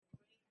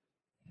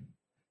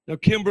Now,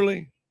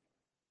 Kimberly,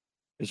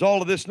 is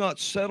all of this not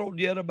settled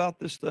yet about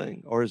this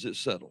thing, or is it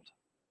settled?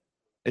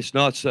 It's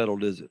not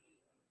settled, is it?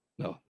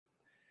 No.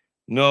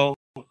 No.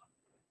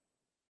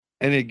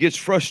 And it gets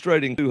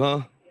frustrating too,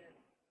 huh?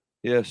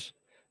 Yes.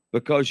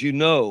 Because you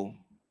know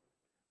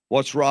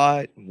what's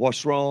right,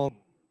 what's wrong.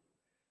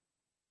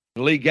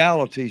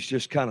 Legalities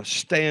just kind of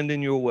stand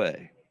in your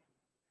way.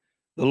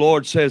 The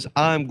Lord says,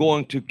 I'm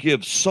going to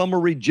give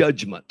summary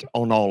judgment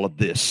on all of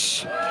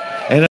this.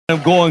 And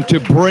I'm going to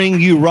bring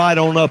you right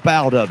on up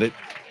out of it.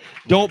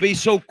 Don't be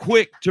so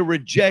quick to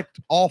reject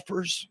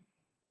offers,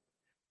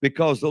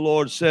 because the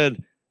Lord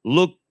said,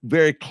 look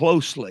very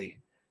closely,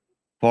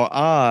 for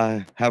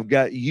I have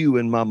got you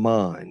in my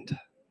mind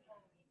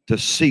to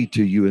see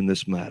to you in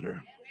this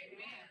matter.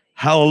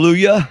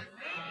 Hallelujah.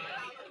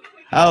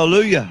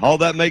 Hallelujah. All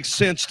that makes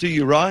sense to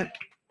you, right?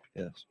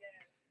 Yes.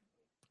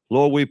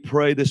 Lord, we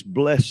pray this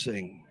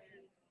blessing.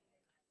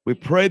 We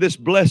pray this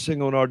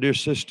blessing on our dear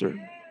sister.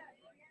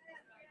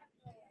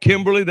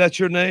 Kimberly, that's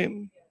your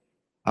name.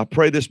 I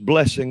pray this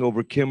blessing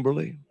over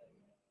Kimberly.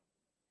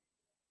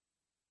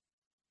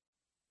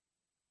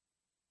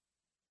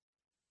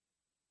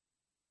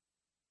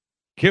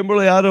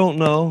 Kimberly, I don't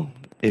know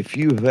if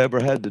you have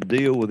ever had to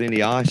deal with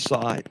any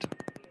eyesight.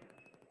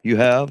 You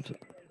have?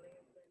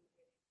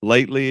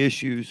 Lately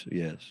issues?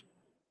 Yes.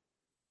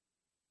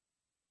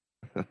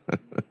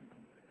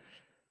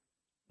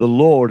 The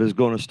Lord is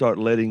going to start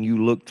letting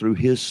you look through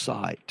His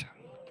sight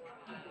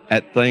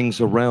at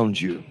things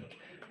around you.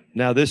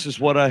 Now, this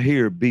is what I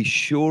hear. Be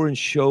sure and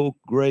show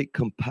great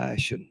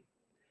compassion,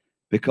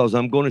 because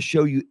I'm going to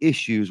show you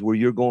issues where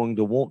you're going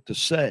to want to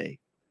say,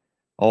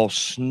 oh,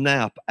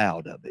 snap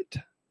out of it.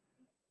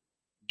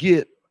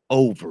 Get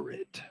over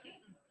it.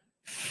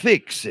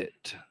 Fix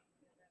it.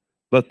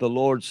 But the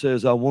Lord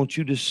says, I want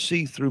you to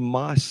see through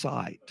my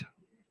sight,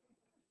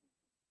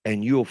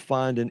 and you'll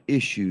find an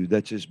issue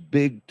that's as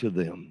big to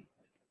them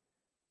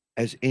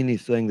as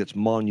anything that's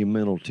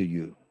monumental to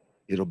you.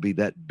 It'll be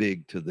that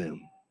big to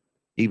them,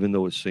 even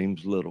though it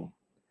seems little.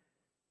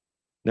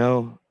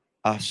 Now,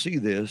 I see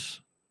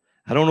this.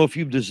 I don't know if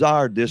you've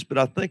desired this, but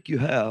I think you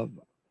have.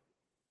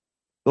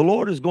 The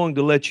Lord is going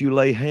to let you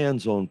lay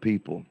hands on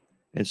people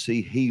and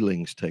see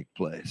healings take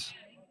place.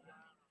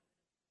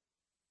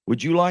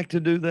 Would you like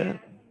to do that?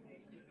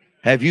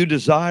 Have you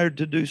desired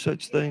to do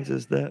such things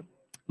as that?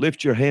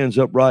 Lift your hands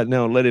up right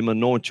now and let Him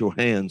anoint your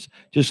hands.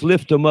 Just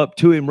lift them up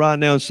to Him right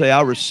now and say,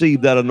 I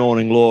receive that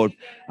anointing, Lord.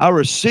 I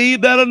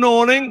receive that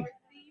anointing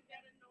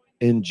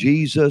in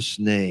Jesus'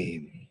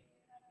 name.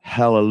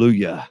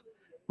 Hallelujah.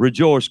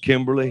 Rejoice,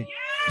 Kimberly.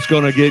 It's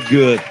going to get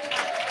good.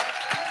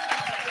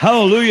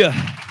 Hallelujah.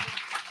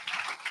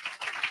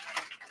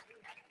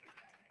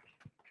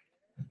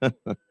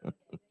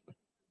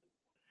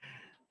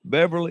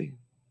 Beverly.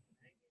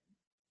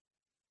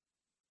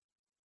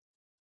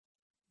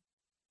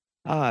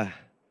 Hi.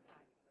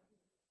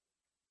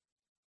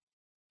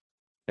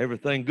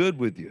 Everything good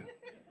with you?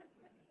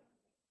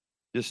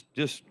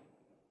 Just.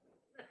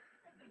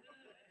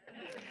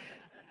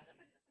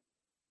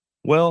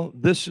 Well,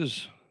 this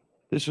is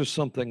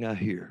something I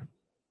hear.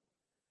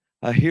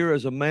 I hear,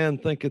 as a man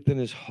thinketh in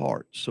his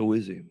heart, so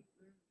is he.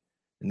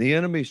 And the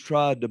enemy's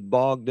tried to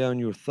bog down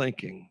your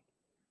thinking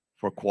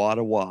for quite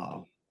a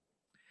while.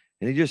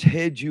 And he just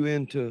heads you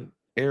into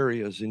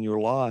areas in your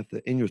life,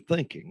 in your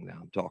thinking now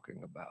I'm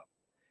talking about.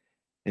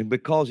 And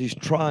because he's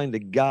trying to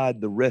guide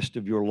the rest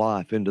of your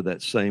life into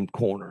that same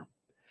corner.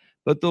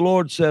 But the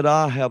Lord said,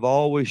 I have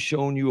always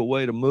shown you a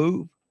way to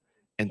move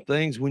and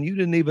things when you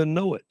didn't even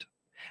know it.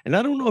 And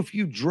I don't know if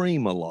you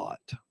dream a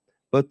lot,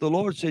 but the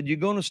Lord said, you're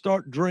going to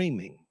start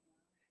dreaming.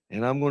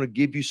 And I'm going to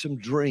give you some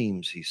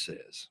dreams, He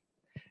says.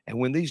 And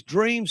when these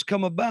dreams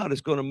come about,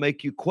 it's going to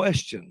make you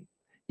question.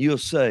 You'll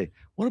say,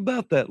 what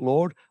about that,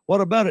 Lord?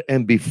 What about it?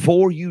 And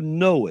before you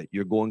know it,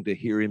 you're going to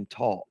hear Him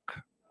talk.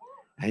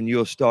 And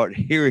you'll start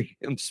hearing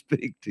Him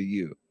speak to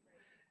you.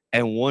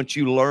 And once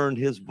you learn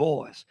His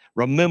voice,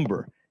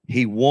 remember,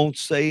 He won't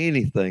say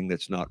anything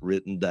that's not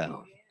written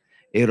down.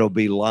 It'll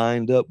be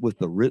lined up with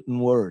the written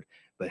word.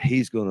 But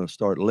He's going to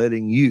start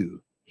letting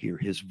you hear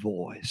His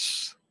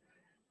voice.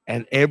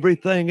 And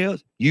everything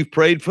else, you've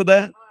prayed for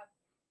that?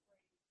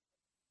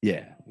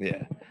 Yeah.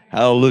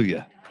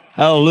 Hallelujah.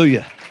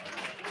 Hallelujah.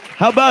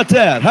 How about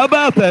that? How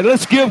about that?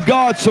 Let's give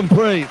God some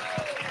praise.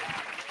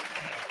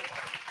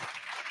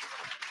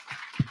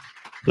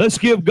 Let's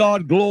give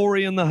God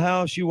glory in the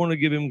house. You want to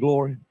give Him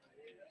glory?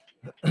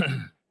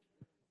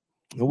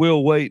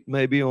 We'll wait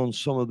maybe on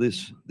some of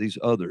these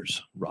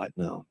others right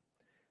now,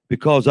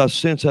 because I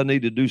sense I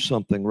need to do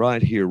something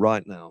right here,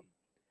 right now.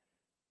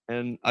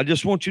 And I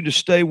just want you to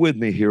stay with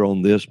me here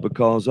on this,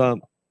 because I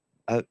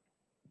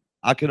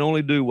can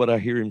only do what I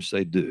hear Him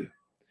say do.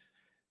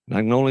 And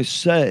I can only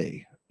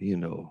say,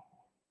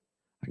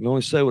 I can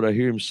only say what I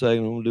hear Him say,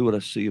 and I'm going to do what I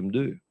see Him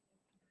do.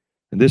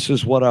 And this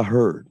is what I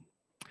heard.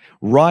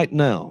 Right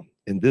now,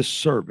 in this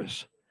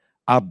service,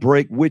 I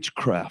break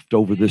witchcraft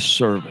over this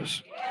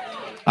service.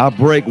 I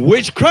break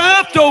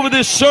witchcraft over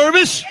this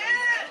service.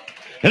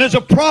 And as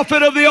a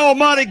prophet of the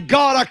Almighty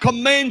God, I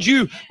command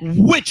you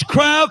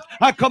witchcraft.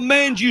 I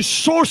command you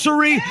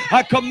sorcery.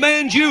 I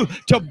command you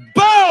to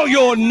bow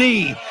your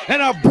knee.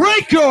 And I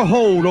break your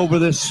hold over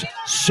this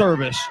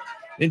service.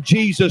 In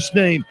Jesus'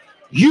 name,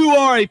 you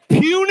are a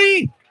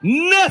puny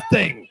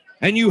nothing.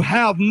 And you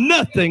have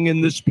nothing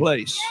in this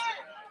place.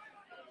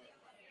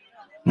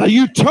 Now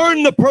you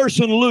turn the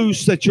person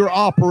loose that you're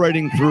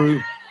operating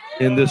through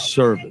in this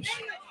service.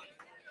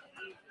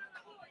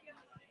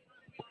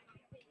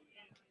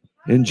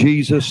 In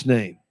Jesus'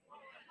 name.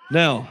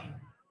 Now,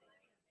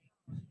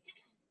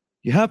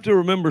 you have to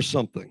remember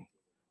something.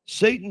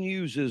 Satan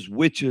uses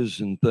witches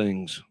and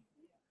things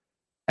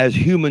as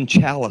human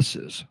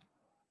chalices.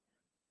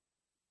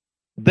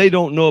 They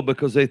don't know it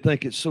because they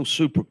think it's so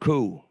super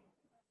cool.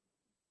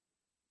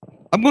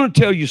 I'm going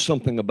to tell you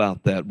something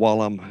about that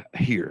while I'm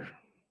here.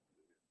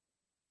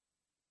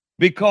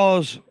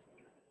 Because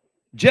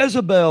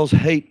Jezebels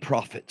hate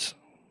prophets.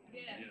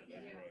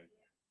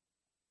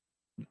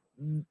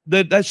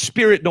 That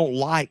spirit don't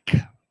like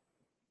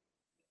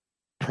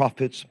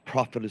prophets,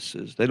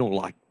 prophetesses. They don't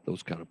like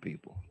those kind of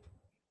people.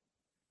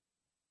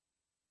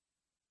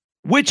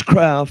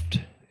 Witchcraft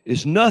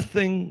is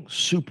nothing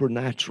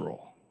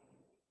supernatural.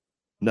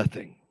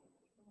 Nothing.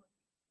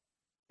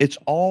 It's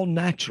all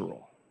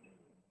natural.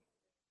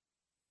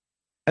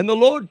 And the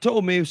Lord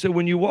told me, he said,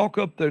 when you walk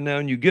up there now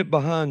and you get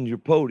behind your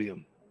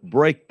podium,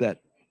 break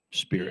that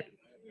spirit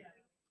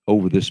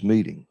over this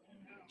meeting.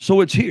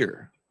 So it's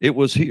here. It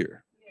was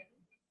here.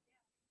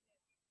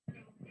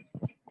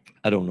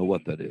 I don't know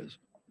what that is.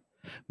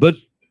 But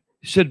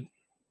he said,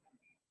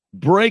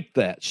 break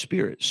that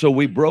spirit. So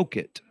we broke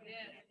it.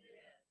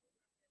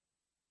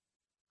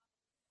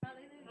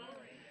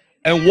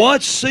 And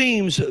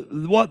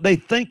what they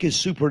think is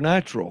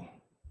supernatural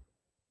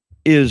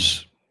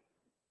is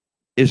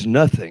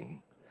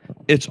nothing.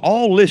 It's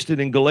all listed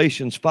in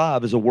Galatians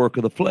 5 as a work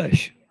of the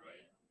flesh.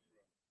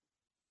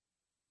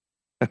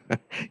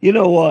 You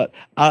know what?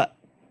 I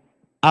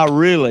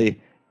really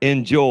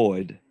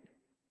enjoyed,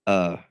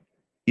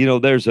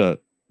 there's a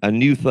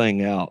new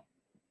thing out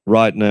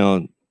right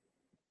now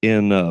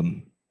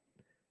in,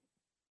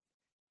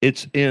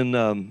 it's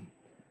in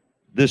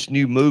this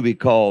new movie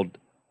called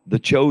The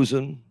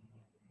Chosen,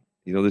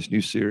 this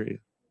new series.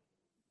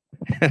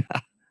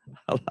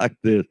 I like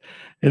this.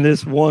 In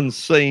this one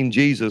scene,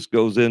 Jesus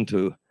goes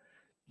into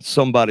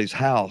somebody's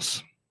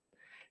house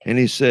and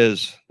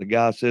the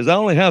guy says, I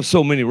only have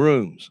so many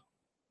rooms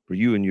for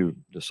you and your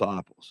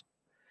disciples.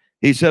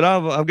 He said,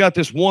 I've got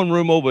this one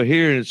room over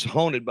here and it's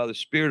haunted by the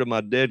spirit of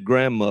my dead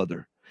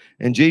grandmother.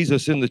 And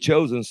Jesus in The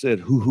Chosen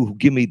said,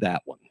 give me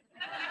that one.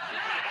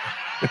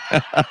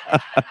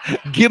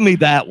 Give me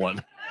that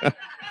one.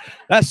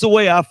 That's the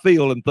way I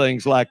feel in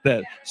things like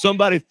that.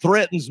 Somebody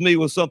threatens me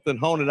with something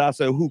haunted. I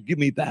say, give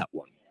me that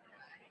one.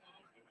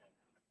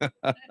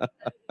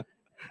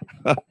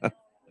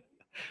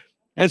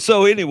 And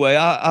so anyway,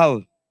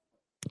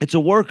 it's a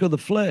work of the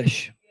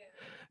flesh.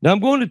 Now I'm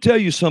going to tell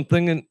you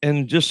something,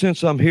 and just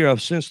since I'm here,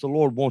 I've sensed the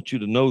Lord wants you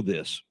to know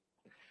this.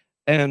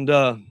 And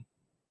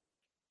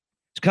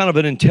it's kind of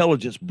an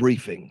intelligence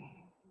briefing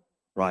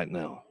right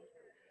now.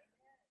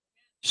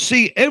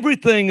 See,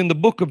 everything in the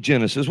book of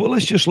Genesis, well,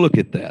 let's just look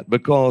at that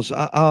because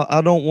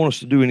I don't want us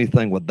to do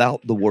anything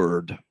without the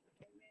word.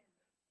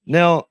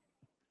 Now,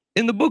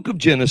 in the book of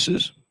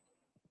Genesis,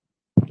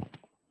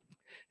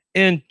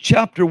 in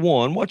chapter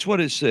 1, watch what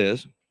it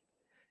says.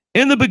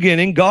 In the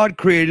beginning, God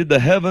created the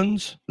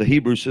heavens, the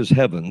Hebrew says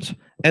heavens,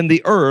 and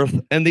the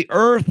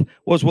earth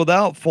was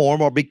without form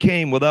or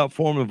became without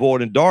form and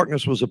void, and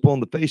darkness was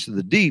upon the face of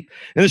the deep.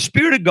 And the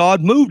Spirit of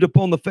God moved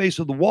upon the face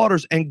of the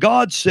waters, and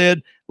God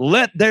said,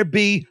 let there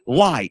be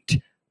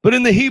light. But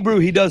in the Hebrew,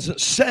 he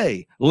doesn't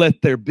say,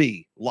 let there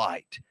be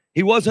light.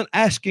 He wasn't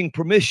asking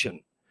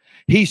permission.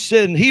 He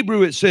said, in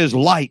Hebrew, it says,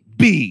 light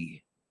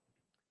be,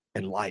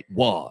 and light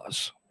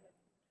was.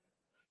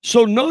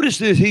 So notice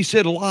this, he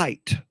said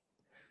light.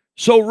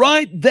 So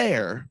right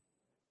there,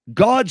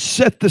 God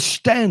set the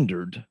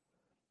standard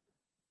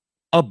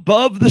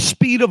above the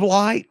speed of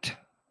light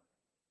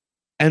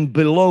and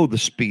below the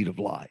speed of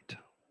light.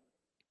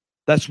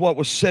 That's what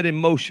was set in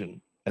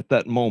motion at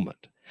that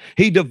moment.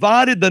 He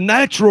divided the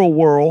natural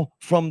world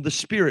from the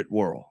spirit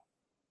world.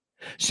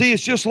 See,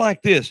 it's just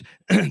like this.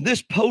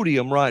 This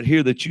podium right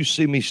here that you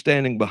see me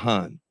standing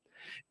behind,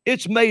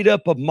 it's made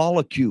up of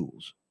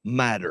molecules,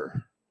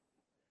 matter.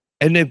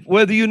 And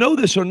whether you know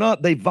this or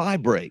not, they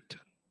vibrate.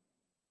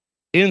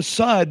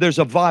 Inside, there's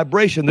a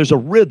vibration, there's a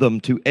rhythm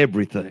to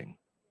everything.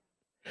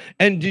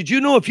 And did you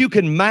know if you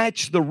can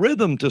match the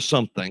rhythm to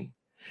something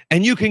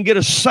and you can get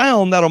a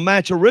sound that'll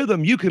match a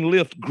rhythm, you can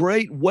lift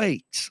great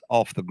weights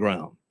off the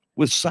ground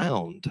with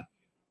sound.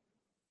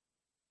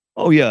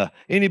 Oh yeah,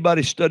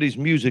 anybody studies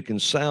music and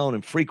sound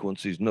and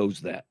frequencies knows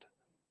that.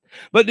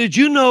 But did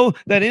you know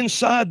that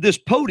inside this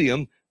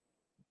podium,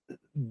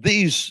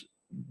 these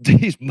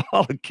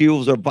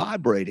molecules are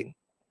vibrating?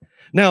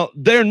 Now,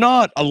 they're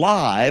not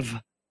alive.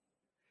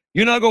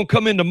 You're not going to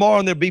come in tomorrow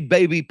and there'll be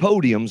baby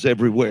podiums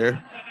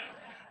everywhere.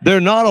 They're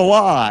not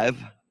alive.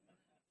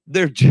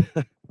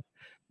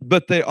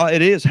 but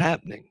it is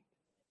happening.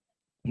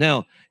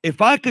 Now,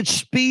 if I could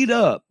speed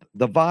up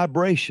the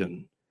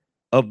vibration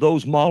of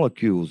those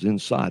molecules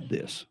inside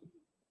this,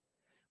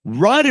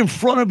 right in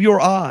front of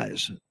your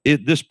eyes,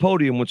 this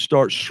podium would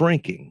start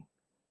shrinking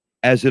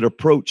as it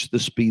approached the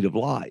speed of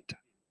light,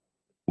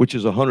 which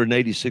is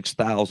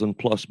 186,000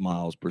 plus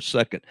miles per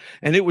second.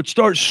 And it would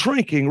start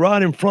shrinking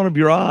right in front of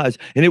your eyes,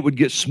 and it would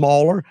get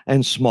smaller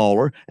and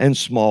smaller and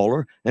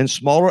smaller and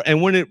smaller.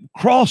 And when it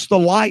crossed the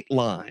light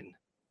line,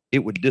 it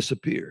would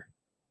disappear.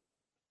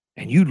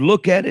 And you'd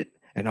look at it,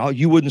 and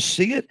you wouldn't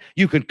see it.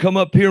 You could come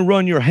up here and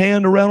run your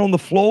hand around on the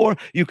floor.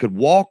 You could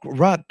walk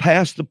right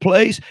past the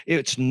place.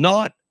 It's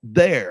not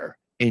there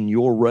in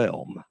your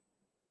realm.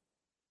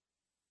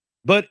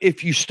 But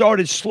if you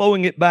started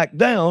slowing it back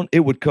down,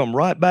 it would come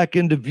right back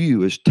into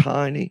view as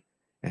tiny,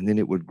 and then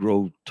it would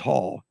grow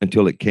tall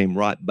until it came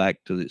right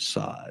back to its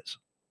size.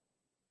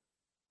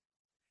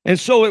 And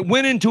so it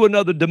went into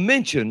another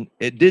dimension.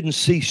 It didn't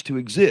cease to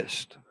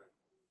exist.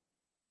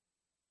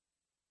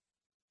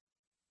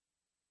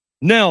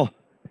 Now,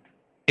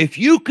 if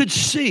you could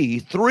see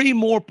 3%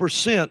 more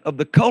of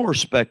the color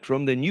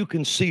spectrum than you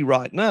can see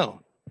right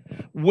now,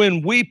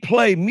 when we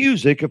play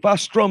music, if I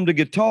strummed a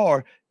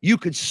guitar, you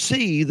could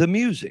see the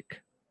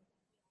music.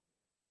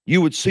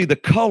 You would see the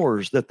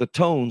colors that the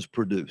tones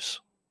produce.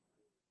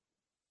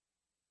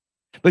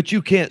 But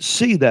you can't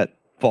see that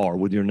far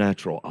with your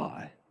natural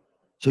eye.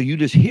 So you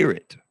just hear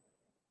it.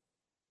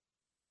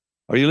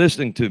 Are you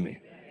listening to me?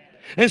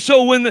 And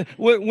so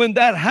when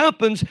that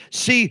happens,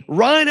 see,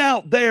 right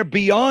out there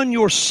beyond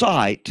your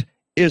sight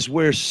is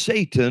where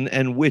Satan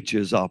and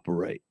witches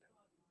operate.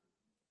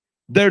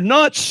 They're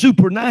not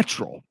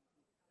supernatural.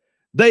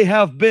 They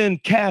have been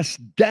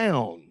cast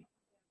down.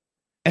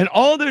 And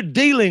all they're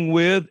dealing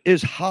with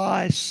is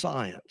high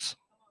science.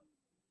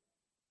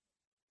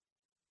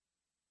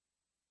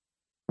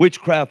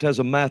 Witchcraft has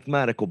a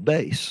mathematical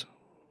base.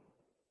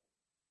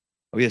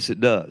 Oh, yes, it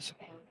does.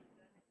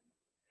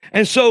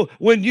 And so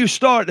when you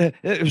start,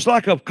 it's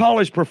like a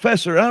college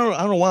professor. I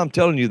don't know why I'm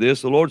telling you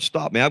this. The Lord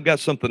stopped me. I've got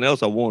something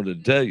else I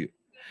wanted to tell you.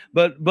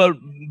 But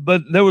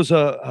there was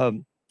a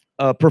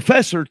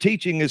professor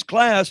teaching his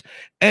class,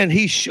 and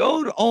he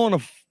showed on a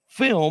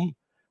film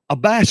a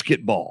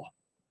basketball.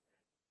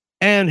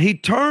 And he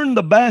turned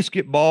the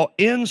basketball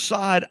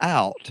inside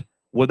out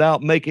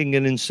without making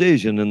an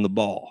incision in the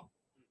ball.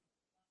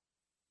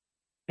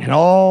 And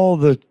all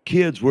the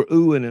kids were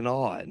oohing and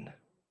awing.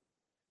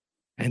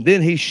 And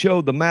then he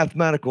showed the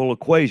mathematical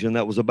equation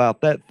that was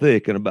about that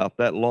thick and about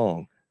that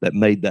long that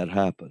made that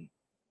happen.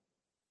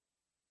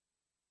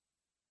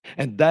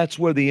 And that's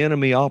where the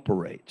enemy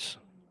operates.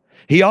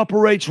 He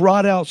operates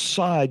right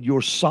outside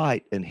your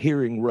sight and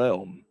hearing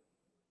realm.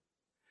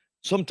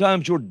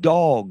 Sometimes your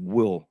dog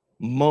will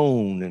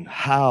moan and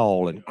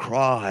howl and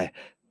cry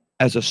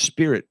as a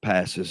spirit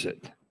passes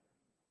it.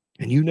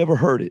 And you never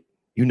heard it.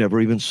 You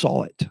never even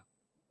saw it.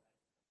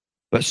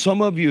 But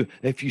some of you,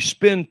 if you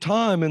spend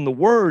time in the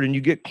Word and you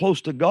get close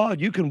to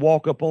God, you can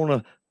walk up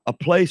on a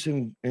place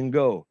and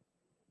go,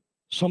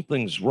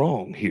 something's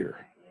wrong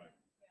here.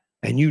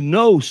 And you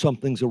know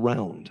something's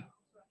around.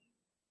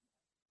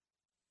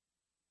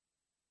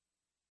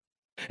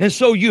 And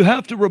so you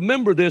have to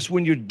remember this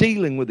when you're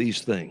dealing with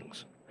these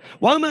things.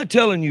 Why am I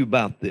telling you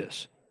about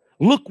this?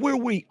 Look where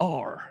we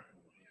are.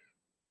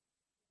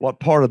 What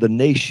part of the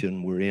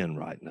nation we're in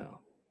right now.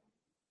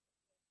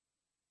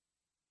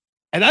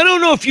 And I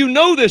don't know if you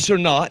know this or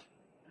not,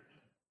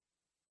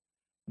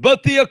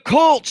 but the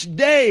occult's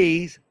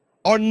days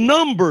are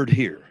numbered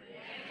here.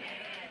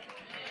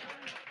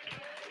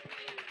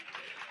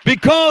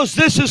 Because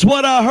this is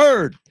what I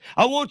heard.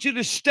 I want you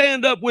to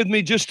stand up with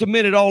me just a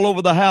minute all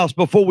over the house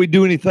before we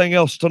do anything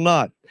else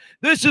tonight.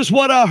 This is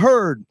what I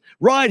heard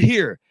right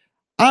here.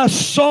 I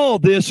saw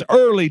this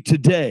early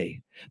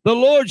today. The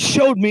Lord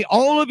showed me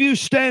all of you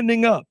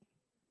standing up.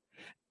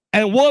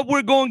 And what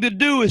we're going to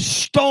do is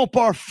stomp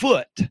our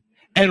foot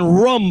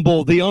and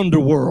rumble the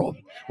underworld.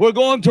 We're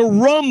going to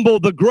rumble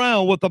the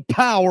ground with the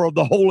power of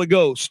the Holy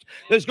Ghost.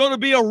 There's going to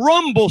be a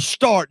rumble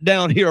start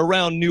down here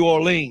around New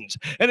Orleans.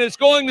 And it's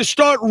going to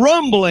start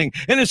rumbling.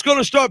 And it's going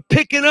to start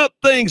picking up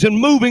things and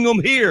moving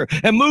them here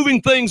and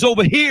moving things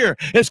over here.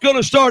 It's going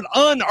to start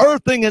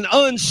unearthing and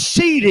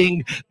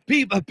unseating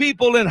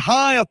people in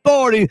high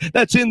authority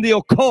that's in the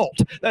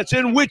occult, that's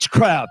in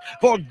witchcraft.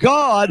 For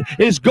God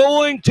is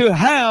going to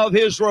have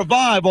His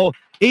revival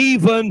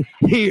even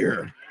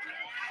here.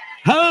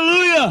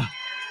 Hallelujah.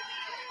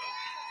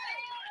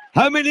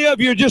 How many of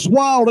you are just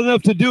wild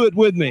enough to do it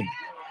with me?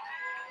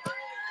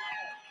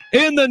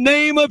 In the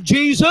name of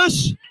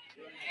Jesus,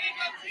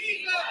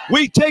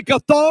 we take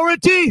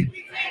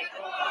authority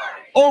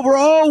over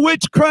all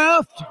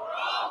witchcraft,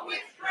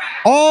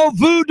 all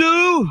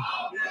voodoo,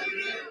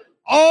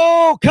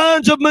 all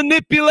kinds of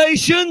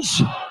manipulations.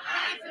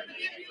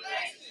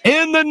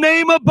 In the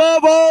name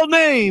above all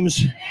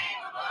names,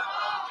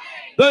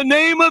 the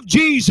name of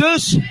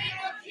Jesus,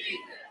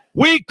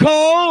 we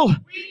call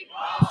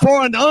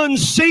for an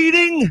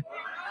unseating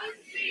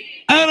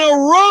and a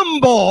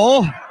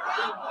rumble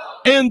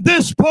in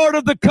this part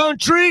of the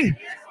country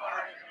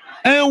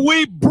And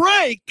we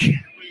break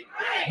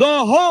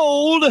the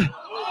hold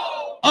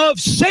of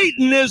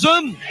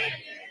Satanism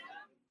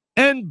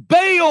and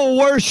Baal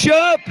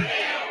worship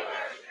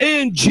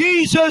in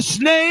Jesus'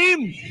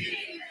 name.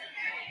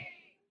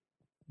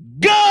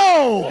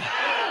 Go!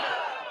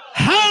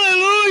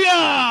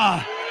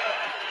 Hallelujah!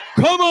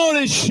 Come on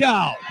and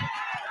shout.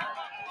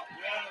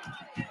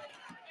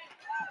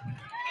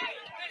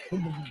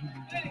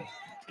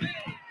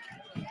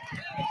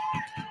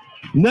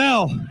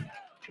 Now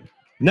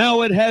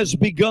it has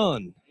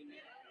begun.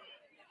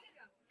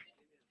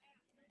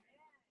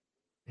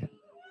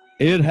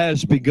 It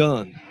has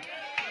begun.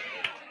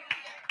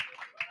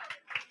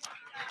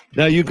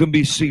 Now you can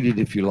be seated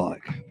if you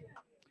like.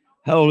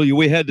 Hallelujah.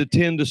 We had to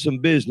tend to some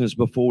business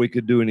before we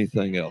could do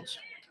anything else.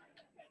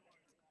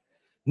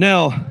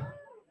 Now,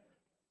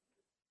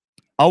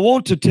 I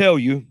want to tell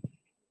you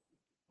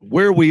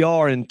where we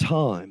are in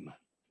time,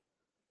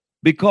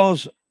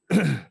 because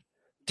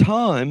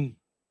time,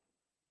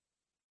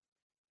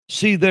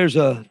 see, there's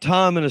a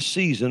time and a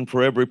season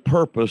for every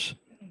purpose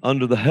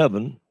under the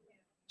heaven,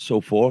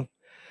 so forth.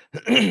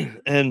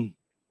 And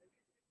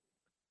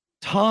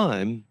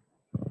time,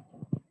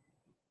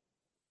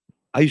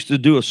 I used to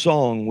do a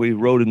song we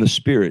wrote in the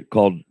Spirit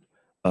called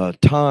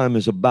Time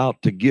is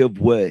About to Give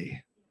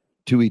Way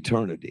to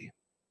Eternity.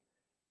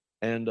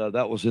 And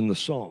that was in the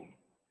song.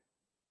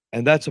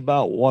 And that's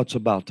about what's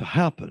about to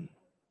happen.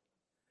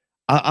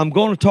 I'm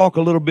going to talk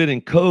a little bit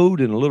in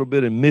code and a little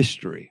bit in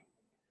mystery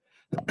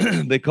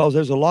because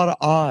there's a lot of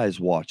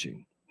eyes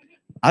watching.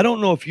 I don't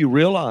know if you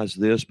realize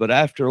this, but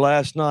after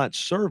last night's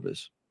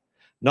service,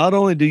 not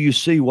only do you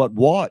see what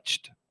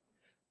watched,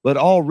 but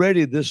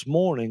already this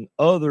morning,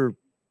 other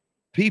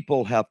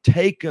people have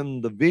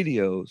taken the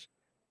videos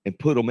and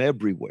put them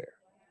everywhere.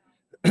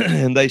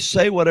 And they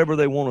say whatever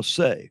they want to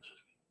say.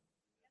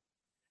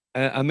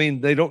 I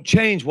mean, they don't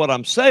change what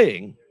I'm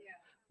saying,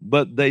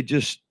 but they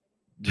just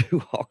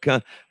do all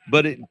kinds.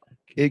 But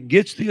it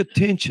gets the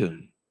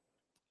attention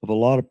of a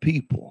lot of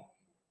people.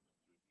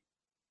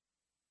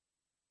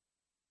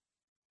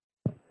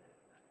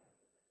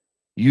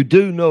 You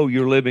do know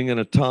you're living in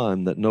a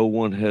time that no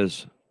one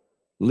has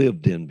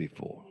lived in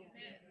before.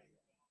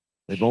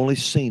 They've only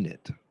seen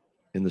it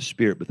in the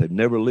Spirit, but they've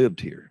never lived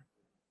here.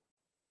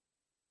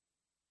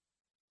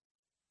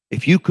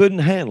 If you couldn't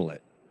handle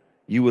it,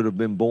 you would have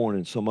been born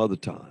in some other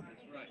time.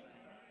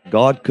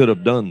 God could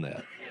have done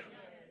that.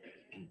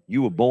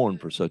 You were born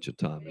for such a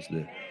time as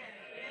this.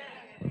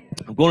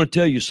 I'm going to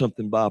tell you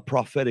something by a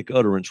prophetic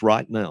utterance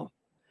right now.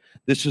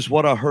 This is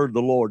what I heard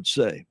the Lord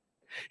say.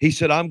 He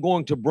said, I'm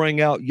going to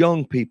bring out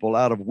young people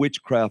out of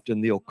witchcraft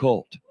and the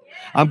occult.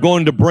 I'm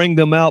going to bring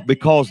them out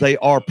because they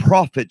are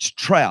prophets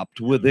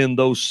trapped within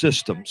those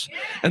systems.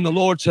 And the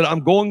Lord said, I'm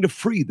going to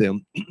free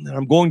them, and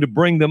I'm going to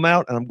bring them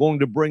out, and I'm going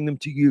to bring them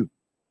to you.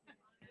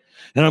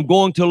 And I'm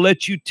going to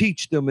let you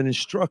teach them and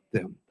instruct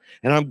them.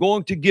 And I'm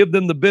going to give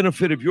them the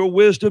benefit of your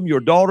wisdom, your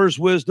daughter's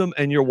wisdom,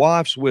 and your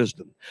wife's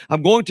wisdom.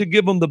 I'm going to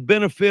give them the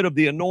benefit of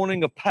the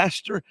anointing of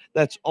pastor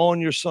that's on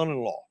your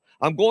son-in-law.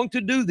 I'm going to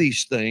do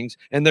these things,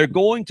 and they're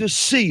going to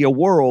see a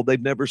world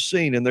they've never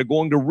seen, and they're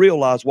going to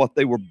realize what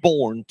they were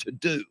born to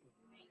do.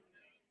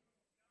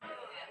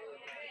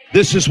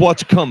 This is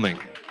what's coming.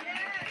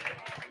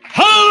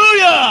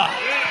 Hallelujah!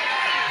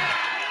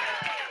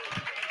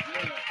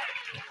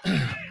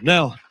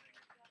 Now,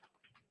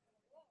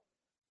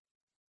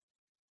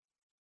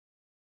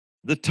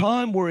 the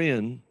time we're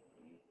in,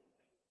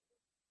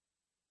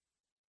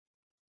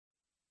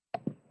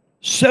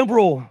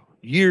 several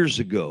years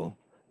ago,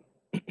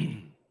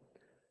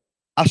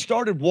 I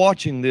started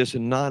watching this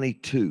in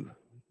 92,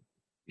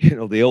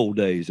 the old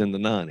days in the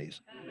 90s.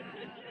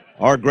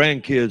 Our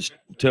grandkids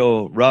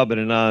tell Robin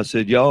and I,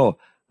 said, y'all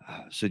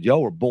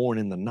were born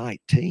in the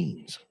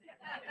 19s.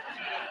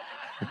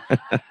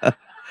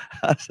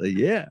 I said,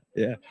 yeah,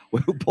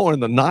 we were born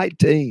in the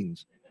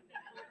 19s,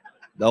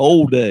 the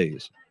old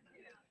days.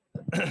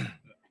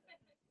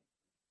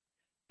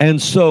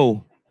 And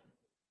so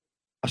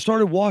I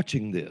started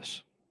watching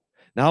this.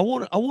 Now I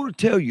want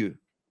to tell you,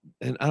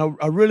 and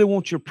I really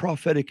want your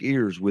prophetic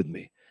ears with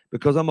me,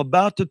 because I'm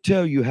about to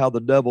tell you how the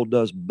devil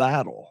does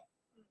battle.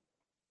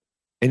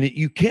 And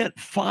you can't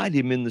fight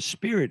him in the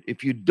spirit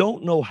if you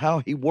don't know how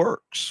he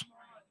works.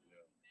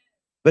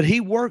 But he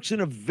works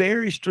in a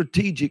very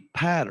strategic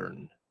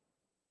pattern.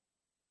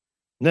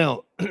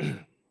 Now,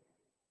 I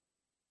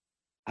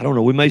don't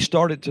know, we may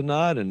start it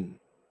tonight and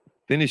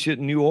finish it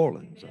in New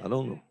Orleans. I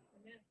don't know.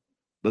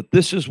 But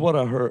this is what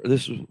I heard.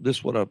 This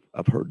is what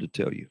I've heard to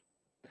tell you.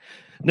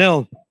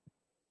 Now,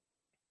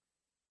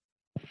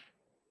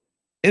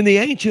 in the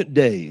ancient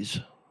days,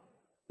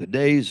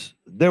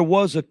 there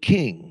was a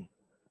king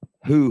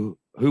who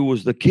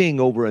was the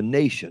king over a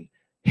nation.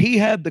 He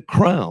had the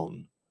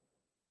crown,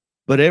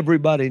 but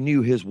everybody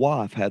knew his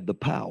wife had the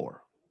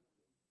power.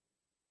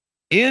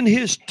 In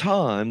his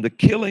time, the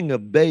killing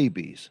of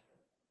babies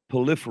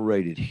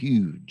proliferated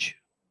huge.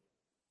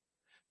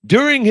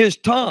 During his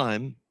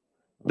time,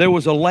 there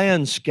was a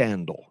land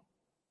scandal.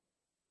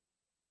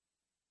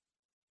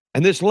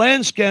 And this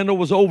land scandal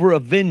was over a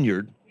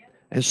vineyard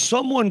And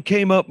someone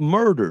came up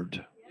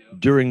murdered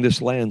during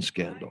this land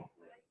scandal.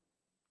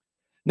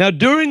 Now,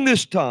 during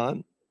this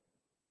time,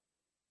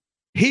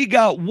 he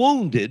got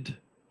wounded,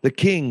 the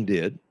king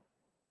did,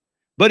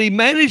 but he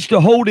managed to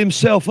hold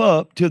himself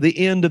up to the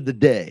end of the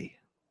day.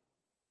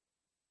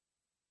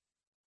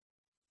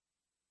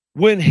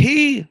 When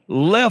he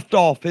left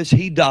office,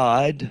 he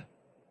died.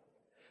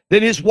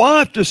 Then his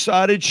wife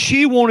decided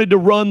she wanted to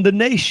run the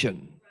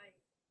nation.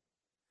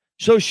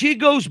 So she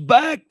goes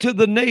back to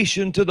the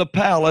nation, to the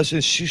palace,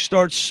 and she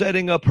starts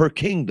setting up her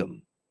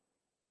kingdom.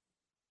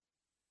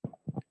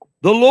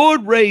 The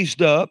Lord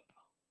raised up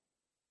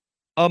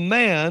a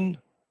man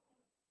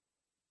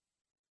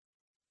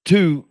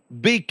to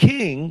be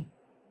king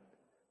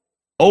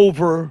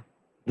over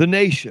the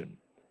nation.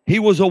 He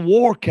was a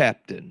war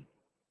captain,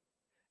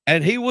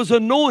 and he was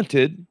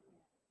anointed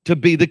to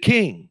be the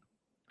king.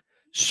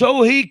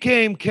 So he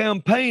came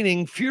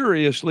campaigning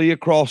furiously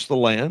across the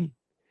land.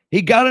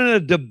 He got in a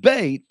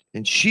debate,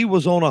 and she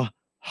was on a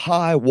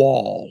high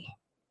wall.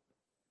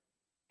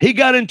 He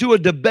got into a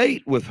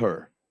debate with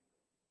her,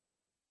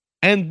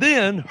 and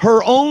then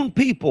her own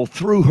people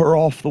threw her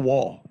off the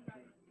wall.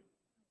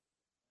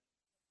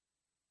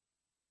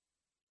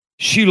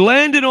 She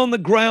landed on the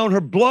ground,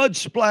 her blood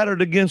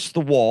splattered against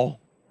the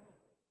wall,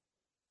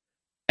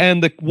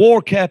 and the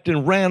war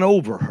captain ran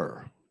over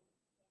her.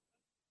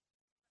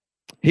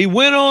 He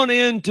went on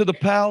into the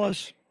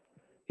palace.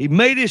 He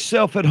made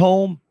himself at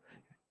home.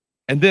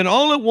 And then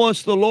all at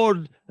once the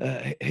Lord,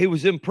 he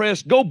was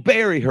impressed. Go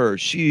bury her.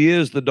 She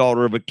is the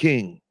daughter of a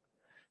king.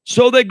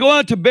 So they go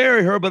out to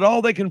bury her, but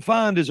all they can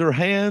find is her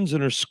hands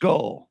and her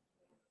skull.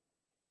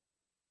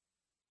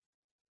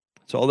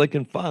 That's all they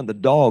can find. The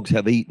dogs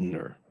have eaten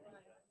her.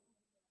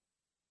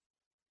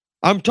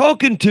 I'm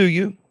talking to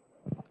you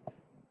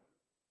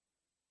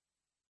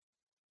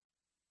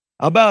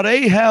about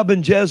Ahab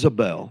and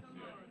Jezebel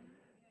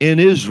in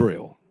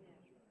Israel.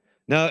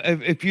 Now,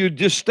 if you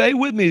just stay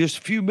with me just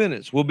a few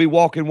minutes, we'll be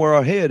walking where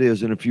our head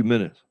is in a few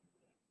minutes.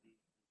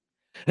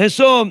 And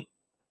so,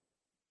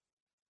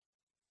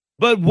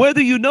 but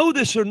whether you know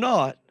this or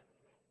not,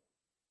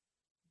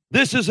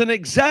 this is an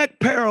exact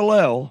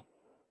parallel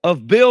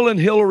of Bill and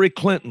Hillary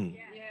Clinton.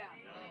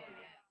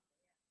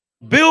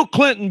 Bill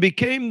Clinton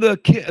became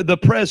the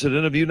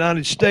president of the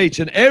United States,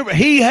 and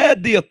he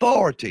had the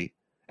authority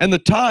and the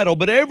title,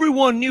 but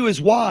everyone knew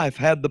his wife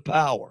had the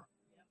power.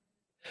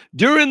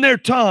 During their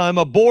time,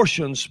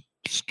 abortions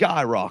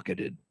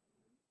skyrocketed.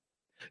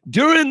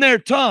 During their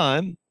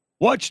time,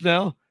 watch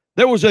now,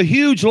 there was a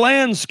huge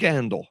land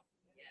scandal.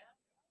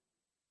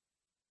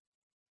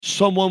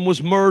 Someone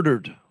was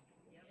murdered.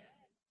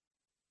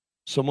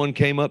 Someone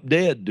came up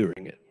dead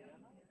during it.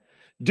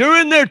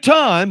 During their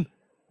time,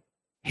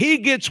 he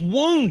gets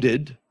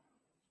wounded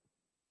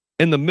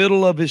in the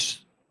middle of his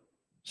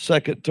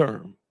second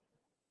term.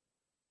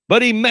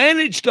 But he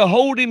managed to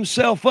hold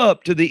himself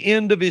up to the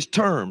end of his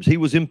terms. He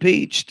was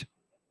impeached,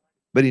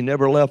 but he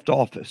never left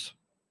office.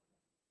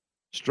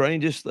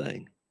 Strangest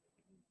thing.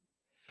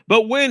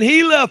 But when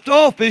he left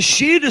office,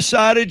 she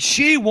decided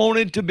she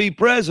wanted to be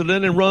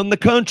president and run the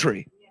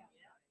country.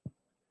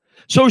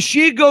 So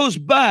she goes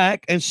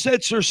back and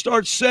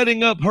starts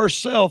setting up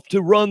herself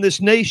to run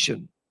this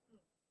nation.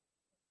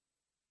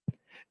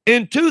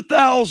 In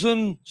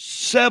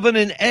 2007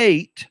 and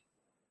 8,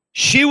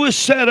 she was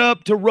set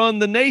up to run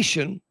the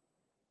nation,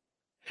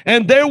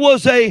 and there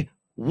was a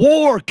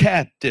war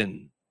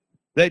captain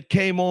that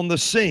came on the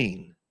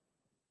scene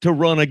to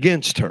run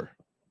against her.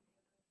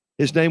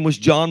 His name was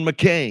John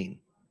McCain.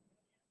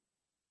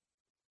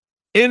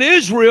 In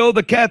Israel,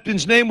 the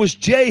captain's name was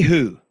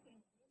Jehu.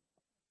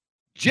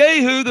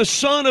 Jehu, the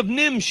son of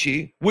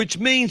Nimshi, which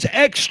means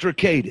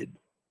extricated,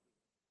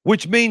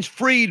 which means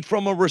freed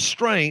from a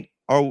restraint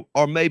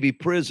or maybe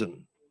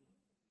prison.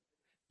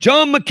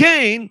 John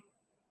McCain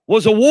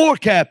was a war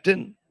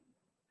captain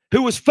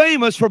who was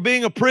famous for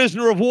being a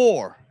prisoner of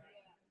war.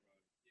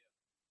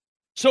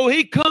 So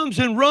he comes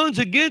and runs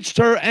against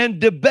her and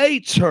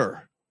debates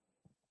her.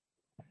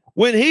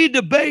 When he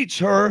debates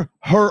her,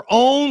 her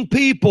own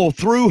people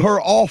threw her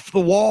off the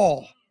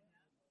wall.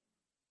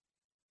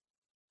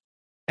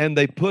 And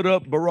they put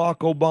up Barack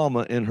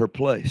Obama in her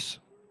place.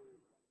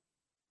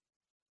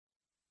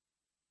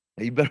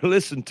 Now, you better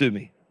listen to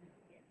me.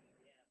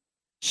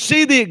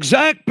 See, the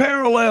exact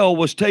parallel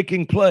was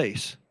taking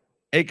place,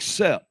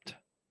 except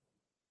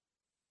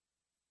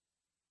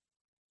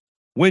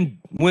when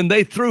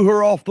they threw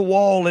her off the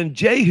wall in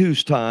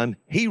Jehu's time,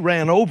 he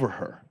ran over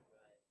her.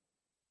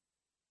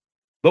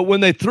 But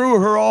when they threw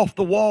her off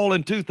the wall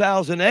in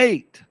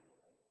 2008,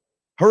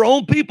 her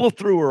own people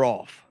threw her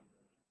off.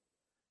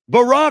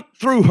 Barack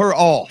threw her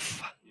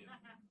off.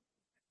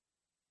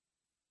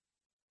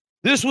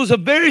 This was a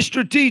very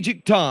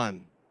strategic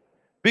time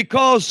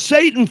because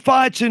Satan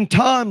fights in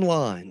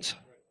timelines.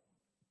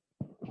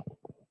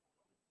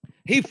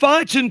 He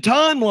fights in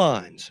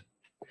timelines.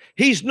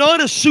 He's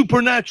not a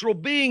supernatural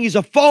being. He's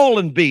a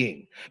fallen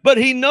being. But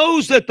he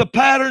knows that the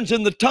patterns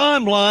and the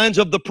timelines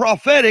of the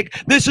prophetic,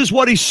 this is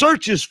what he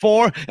searches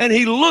for, and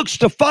he looks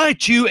to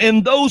fight you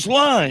in those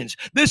lines.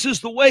 This is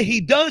the way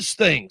he does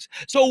things.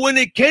 So when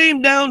it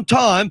came down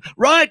time,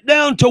 right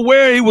down to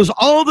where he was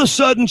all of a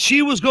sudden,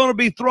 she was going to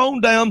be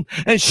thrown down,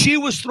 and she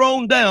was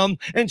thrown down.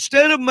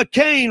 Instead of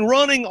McCain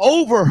running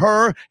over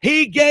her,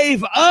 he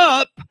gave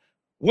up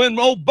when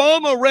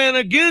Obama ran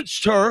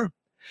against her.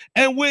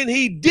 And when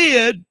he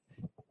did,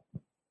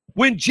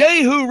 when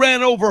Jehu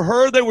ran over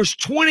her, there was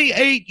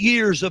 28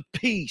 years of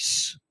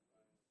peace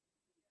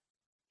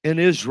in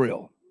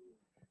Israel.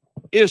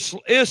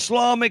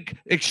 Islamic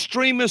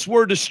extremists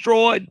were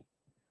destroyed.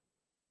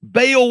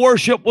 Baal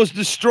worship was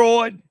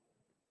destroyed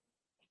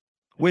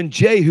when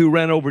Jehu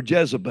ran over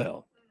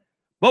Jezebel.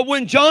 But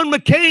when John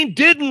McCain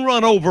didn't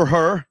run over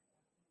her,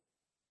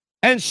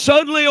 and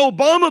suddenly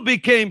Obama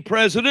became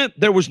president,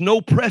 there was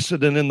no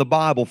precedent in the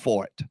Bible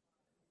for it.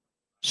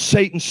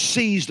 Satan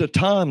seized a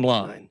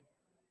timeline.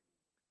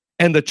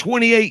 And the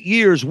 28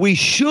 years we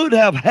should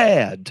have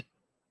had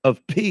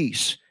of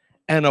peace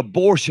and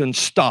abortion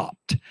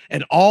stopped,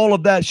 and all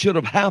of that should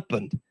have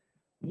happened,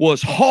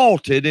 was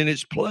halted in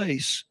its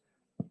place,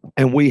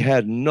 and we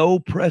had no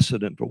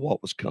precedent for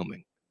what was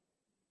coming.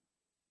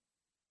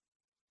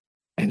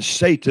 And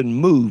Satan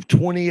moved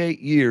 28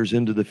 years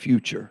into the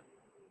future,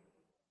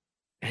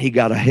 and he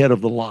got ahead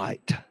of the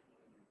light.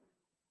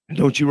 And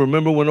don't you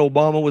remember when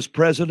Obama was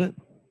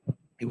president?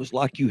 It was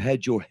like you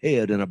had your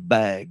head in a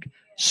bag,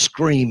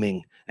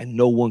 screaming, and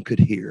no one could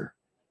hear.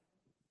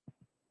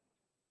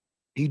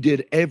 He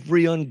did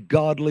every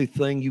ungodly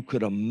thing you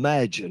could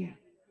imagine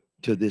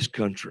to this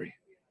country.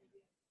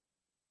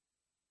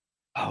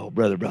 Oh,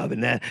 Brother Bobby,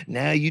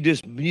 now you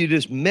just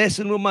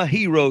messing with my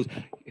heroes.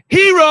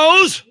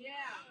 Heroes!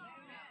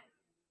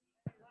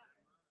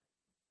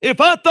 If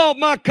I thought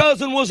my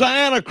cousin was an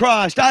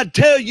Antichrist, I'd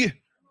tell you.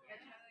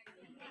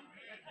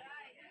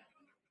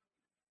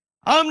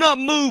 I'm not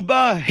moved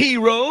by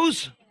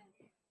heroes.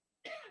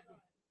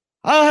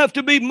 I have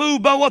to be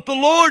moved by what the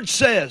Lord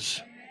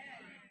says.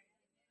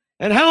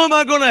 And how am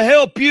I going to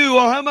help you,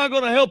 or how am I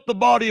going to help the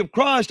body of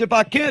Christ if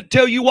I can't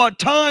tell you what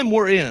time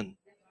we're in?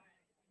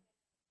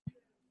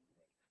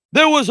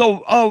 There was one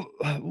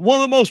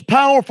of the most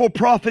powerful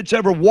prophets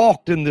ever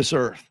walked in this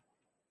earth,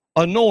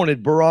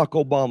 anointed Barack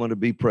Obama to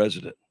be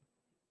president.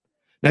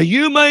 Now,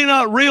 you may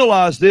not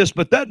realize this,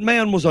 but that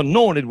man was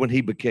anointed when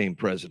he became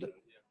president.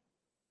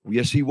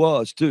 Yes, he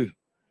was too.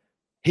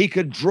 He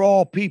could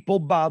draw people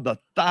by the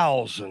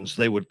thousands.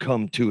 They would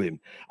come to him.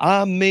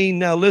 I mean,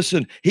 now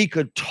listen, he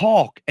could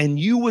talk and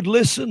you would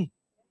listen.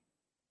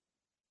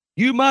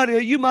 You might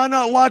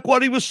not like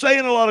what he was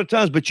saying a lot of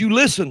times, but you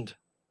listened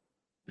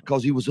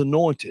because he was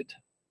anointed.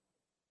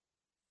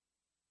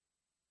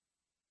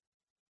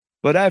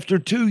 But after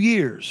 2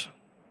 years,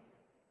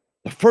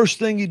 the first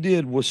thing he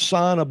did was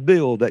sign a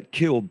bill that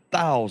killed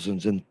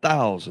thousands and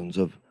thousands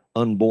of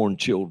unborn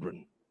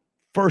children.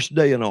 First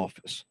day in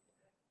office.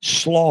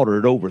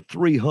 Slaughtered over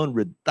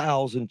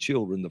 300,000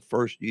 children the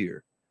first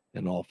year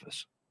in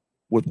office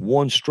with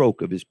one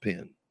stroke of his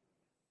pen.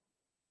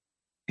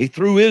 He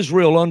threw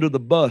Israel under the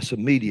bus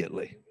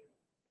immediately.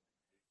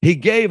 He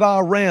gave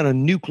Iran a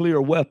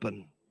nuclear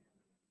weapon,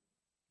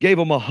 gave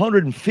them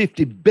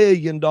 $150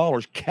 billion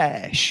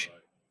cash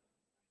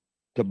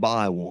to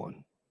buy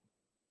one.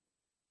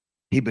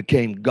 He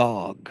became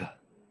Gog.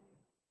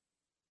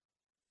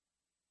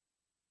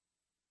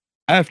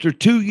 After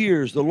 2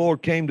 years, the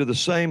Lord came to the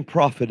same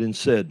prophet and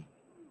said,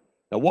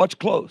 now watch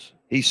close.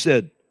 He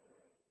said,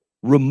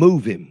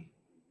 remove him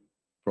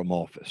from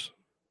office.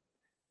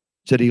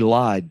 Said he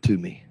lied to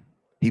me.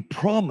 He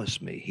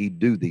promised me he'd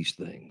do these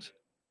things.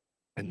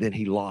 And then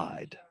he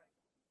lied.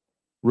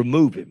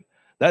 Remove him.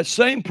 That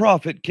same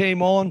prophet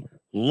came on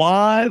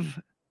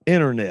live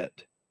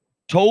internet,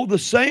 told the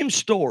same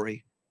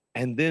story,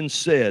 and then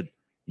said,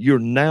 you're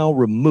now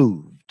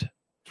removed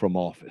from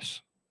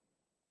office.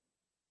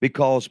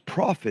 Because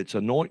prophets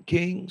anoint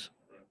kings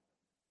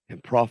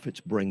and prophets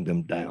bring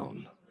them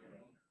down.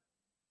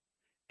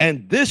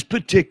 And this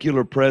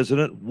particular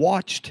president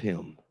watched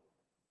him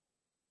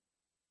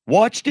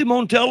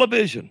on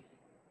television.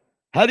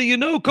 How do you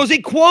know? Because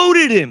he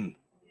quoted him.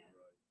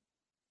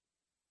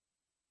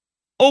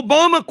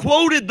 Obama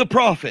quoted the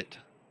prophet.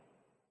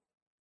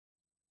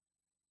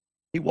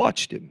 He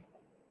watched him.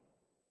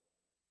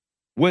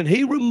 When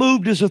he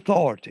removed his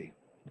authority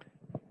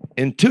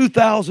in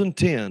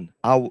 2010,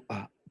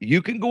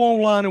 you can go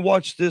online and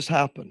watch this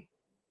happen.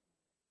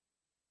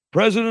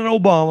 President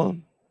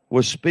Obama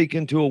was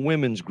speaking to a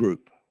women's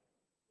group.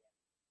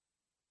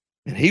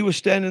 And he was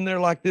standing there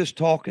like this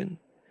talking.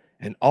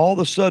 And all of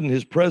a sudden,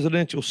 his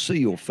presidential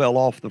seal fell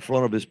off the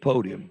front of his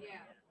podium.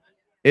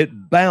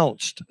 It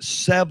bounced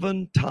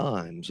 7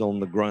 times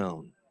on the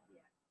ground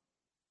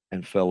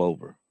and fell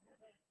over.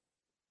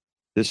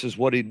 This is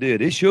what he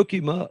did. It shook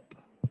him up.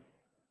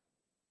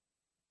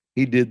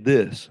 He did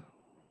this.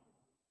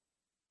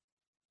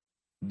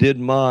 He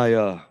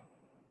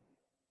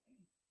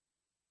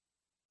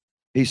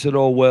said,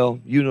 oh, well,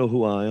 you know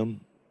who I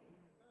am.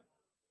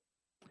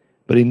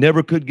 But he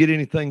never could get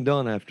anything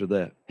done after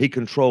that. He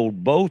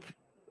controlled both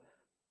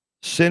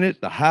Senate,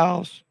 the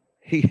House.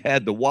 He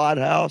had the White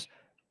House,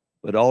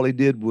 but all he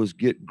did was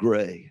get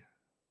gray.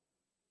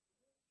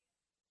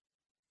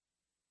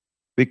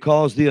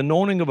 Because the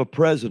anointing of a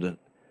president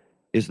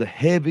is the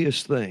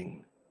heaviest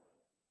thing,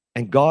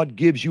 and God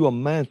gives you a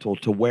mantle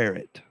to wear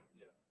it.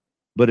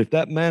 But if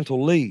that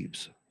mantle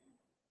leaves,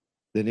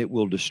 then it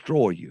will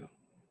destroy you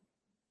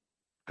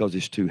because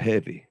it's too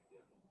heavy.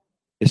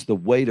 It's the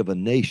weight of a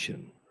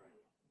nation.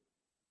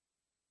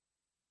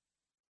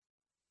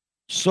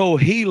 So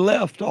he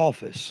left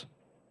office,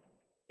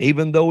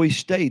 even though he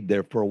stayed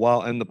there for a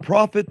while. And the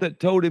prophet that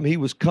told him he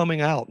was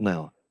coming out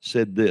now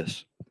said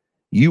this: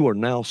 "You are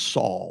now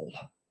Saul,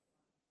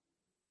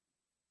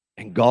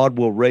 and God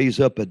will raise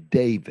up a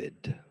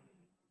David."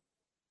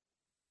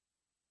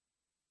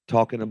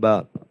 Talking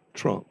about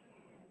Trump.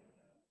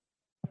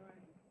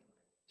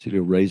 So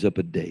he'll raise up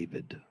a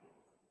David.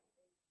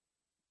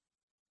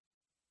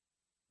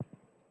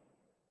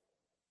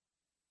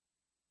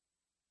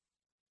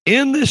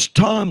 In this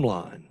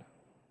timeline,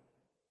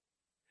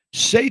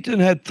 Satan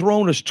had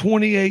thrown us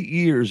 28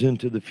 years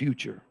into the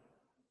future.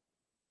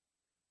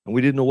 And we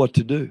didn't know what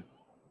to do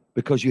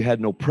because you had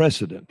no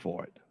precedent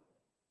for it.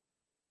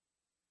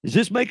 Is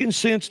this making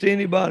sense to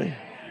anybody?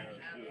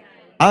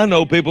 I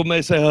know people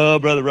may say, "Oh,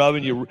 Brother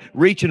Robin, you're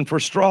reaching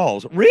for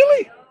straws."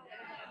 Really?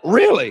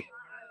 Really?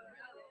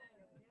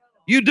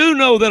 You do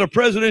know that a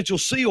presidential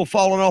seal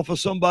falling off of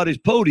somebody's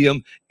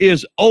podium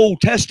is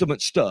Old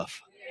Testament stuff.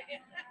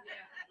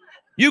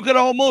 You could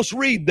almost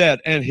read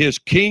that, "and his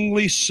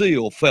kingly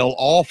seal fell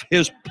off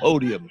his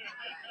podium."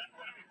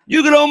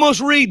 You could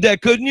almost read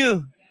that, couldn't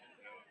you?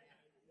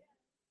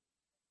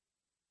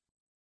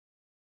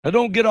 Now,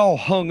 don't get all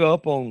hung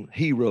up on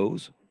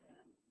heroes.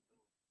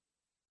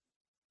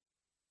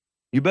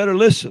 You better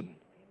listen.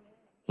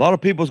 A lot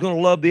of people's going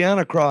to love the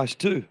Antichrist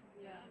too,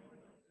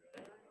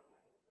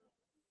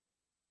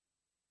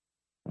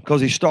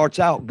 because he starts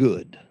out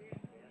good.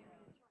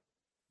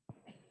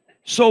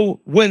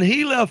 So when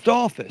he left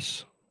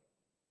office,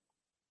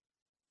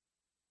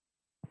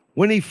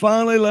 when he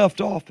finally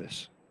left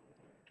office,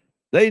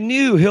 they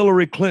knew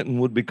Hillary Clinton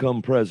would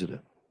become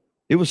president.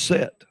 It was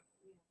set.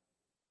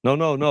 No,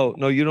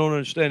 you don't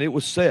understand. It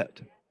was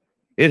set.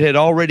 It had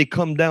already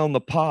come down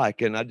the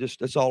pike, and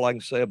that's all I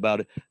can say about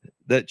it,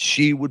 that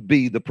she would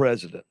be the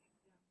president.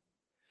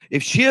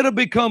 If she had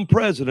become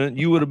president,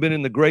 you would have been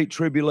in the Great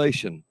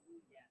Tribulation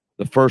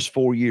the first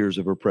 4 years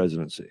of her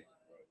presidency.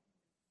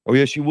 Oh,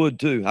 yes, you would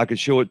too. I could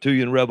show it to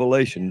you in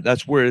Revelation.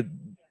 That's where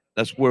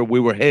we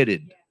were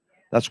headed.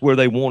 That's where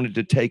they wanted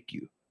to take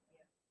you.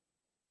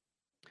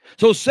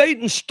 So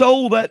Satan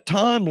stole that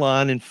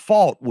timeline and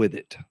fought with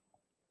it.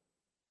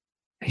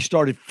 He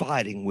started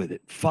fighting with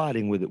it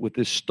with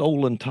this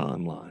stolen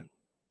timeline.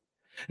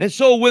 And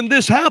so when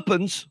this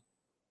happens,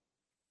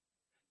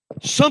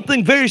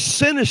 something very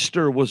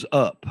sinister was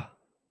up.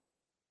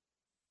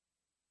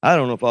 I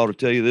don't know if I ought to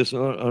tell you this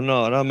or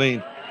not. I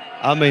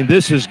mean,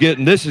 this is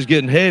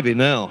getting heavy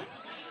now.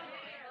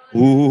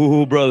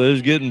 Ooh, brother,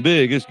 it's getting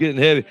big. It's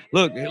getting heavy.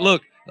 Look,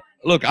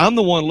 I'm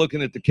the one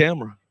looking at the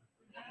camera.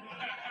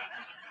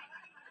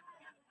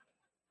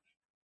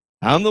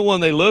 I'm the one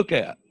they look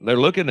at. They're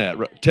looking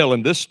at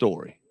telling this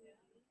story.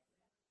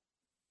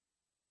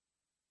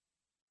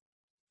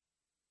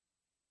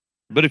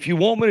 But if you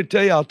want me to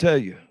tell you, I'll tell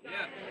you.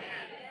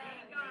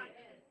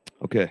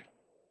 Okay.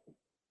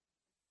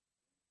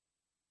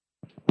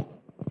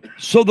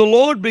 So the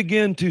Lord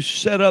began to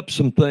set up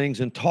some things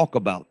and talk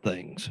about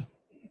things.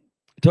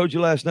 I told you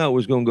last night we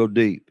was going to go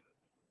deep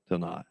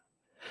tonight.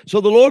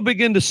 So the Lord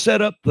began to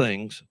set up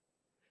things,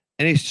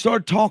 and he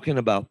started talking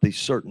about these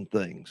certain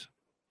things.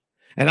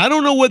 And I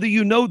don't know whether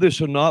you know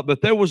this or not,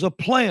 but there was a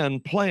plan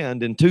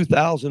planned in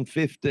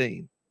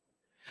 2015.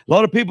 A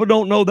lot of people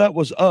don't know that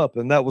was up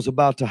and that was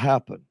about to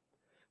happen.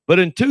 But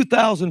in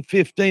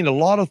 2015, a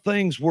lot of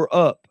things were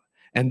up,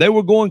 and they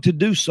were going to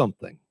do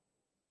something.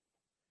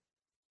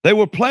 They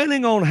were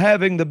planning on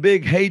having the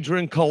big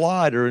Hadron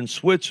Collider in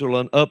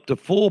Switzerland up to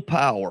full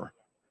power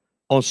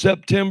on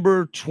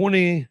September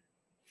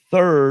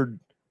 23rd,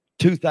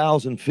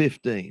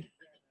 2015.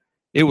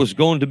 It was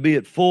going to be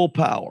at full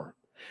power.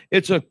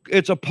 It's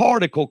a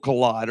particle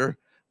collider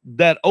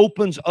that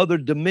opens other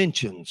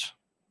dimensions.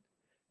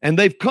 And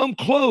they've come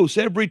close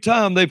every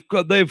time.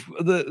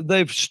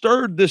 They've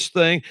stirred this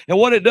thing, and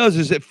what it does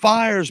is it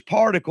fires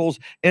particles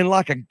in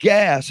like a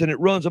gas, and it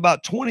runs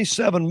about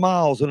 27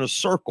 miles in a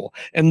circle,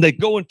 and they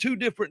go in two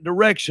different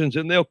directions,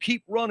 and they'll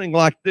keep running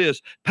like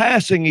this,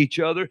 passing each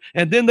other,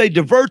 and then they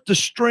divert the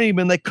stream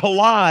and they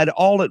collide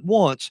all at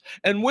once.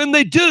 And when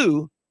they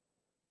do,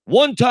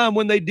 one time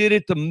when they did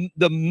it,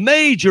 the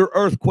major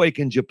earthquake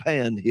in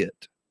Japan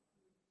hit.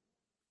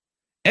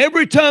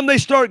 Every time they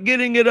start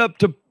getting it up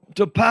to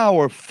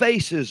power,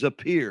 faces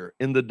appear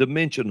in the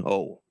dimension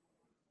hole.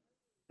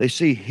 They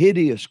see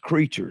hideous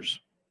creatures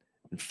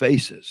and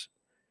faces.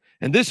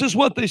 And this is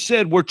what they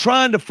said: we're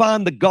trying to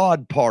find the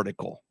God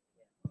particle.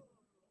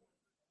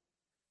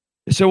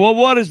 They said, well,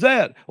 what is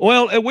that?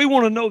 Well, we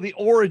want to know the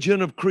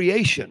origin of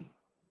creation.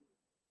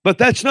 But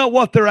that's not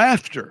what they're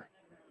after.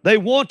 They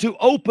want to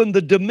open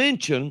the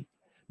dimension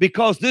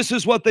because this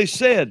is what they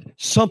said,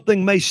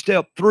 something may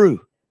step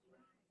through.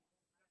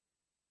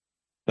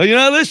 Now, you're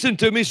not listening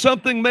to me,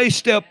 something may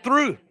step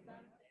through.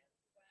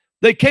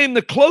 They came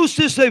the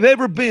closest they've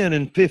ever been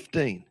in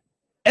 15,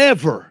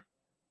 ever.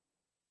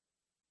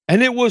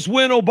 And it was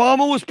when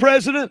Obama was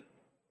president,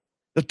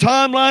 the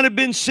timeline had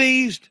been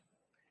seized,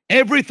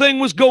 everything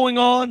was going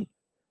on.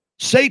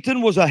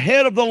 Satan was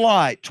ahead of the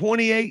light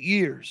 28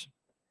 years.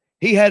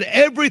 He had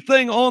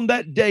everything on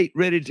that date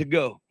ready to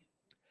go.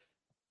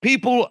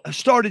 People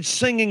started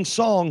singing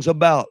songs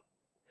about,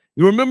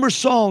 you remember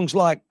songs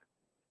like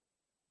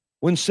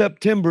When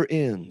September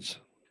Ends.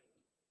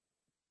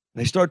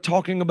 They start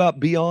talking about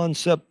beyond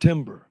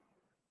September.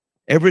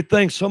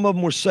 Everything, some of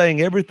them were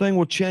saying everything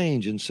will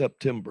change in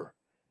September.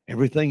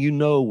 Everything you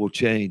know will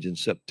change in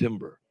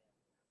September.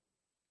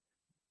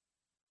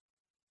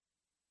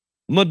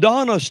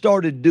 Madonna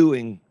started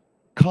doing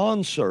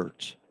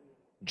concerts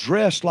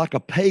dressed like a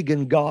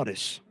pagan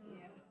goddess.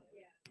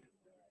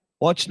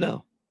 Watch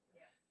now.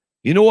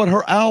 You know what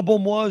her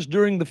album was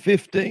during the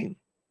 15?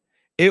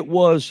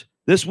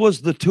 This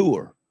was the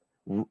tour.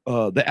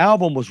 The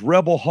album was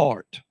Rebel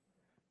Heart.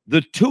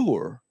 The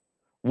tour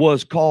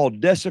was called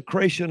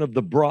Desecration of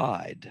the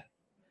Bride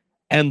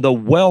and the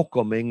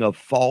Welcoming of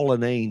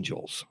Fallen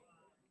Angels.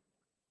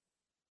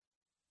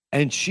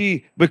 And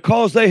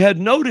because they had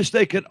noticed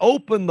they could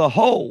open the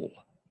hole,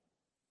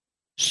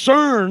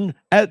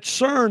 at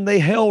CERN, they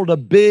held a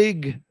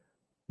big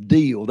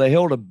deal. They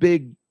held a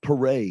big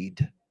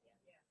parade.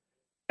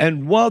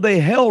 And while they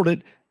held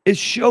it, it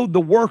showed the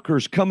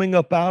workers coming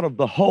up out of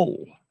the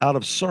hole, out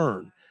of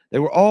CERN. They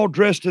were all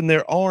dressed in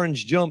their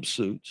orange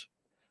jumpsuits,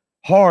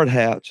 hard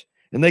hats,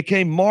 and they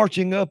came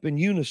marching up in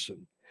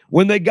unison.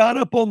 When they got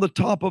up on the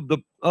top of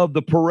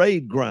the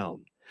parade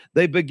ground,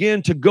 they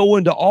began to go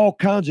into all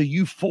kinds of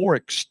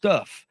euphoric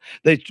stuff.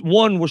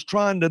 One was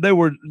they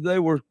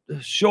were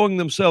showing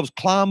themselves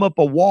climb up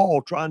a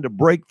wall, trying to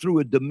break through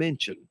a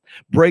dimension.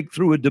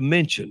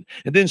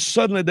 And then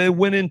suddenly they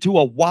went into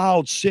a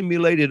wild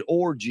simulated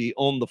orgy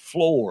on the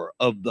floor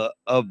of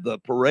the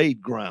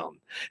parade ground.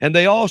 And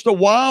they also,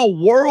 while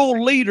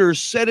world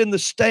leaders sat in the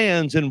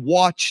stands and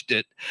watched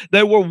it,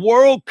 there were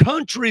world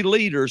country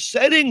leaders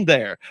sitting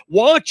there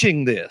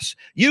watching this.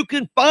 You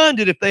can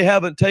find it if they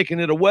haven't taken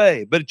it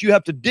away, but you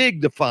have to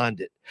dig to find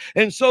it.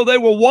 And so they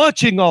were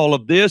watching all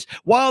of this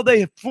while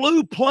they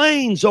flew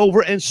planes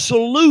over and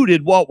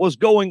saluted what was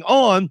going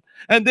on.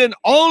 And then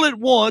all at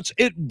once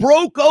it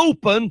broke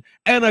open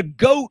and a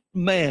goat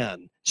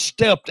man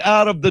stepped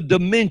out of the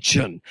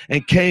dimension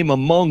and came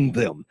among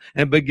them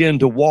and began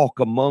to walk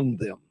among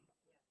them.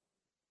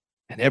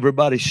 And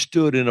everybody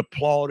stood and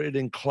applauded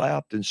and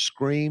clapped and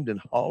screamed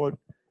and hollered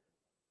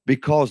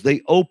because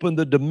they opened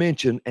the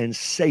dimension and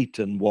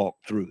Satan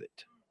walked through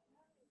it.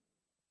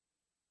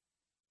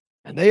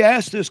 And they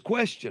asked this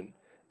question.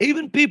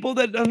 Even people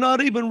that are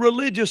not even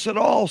religious at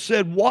all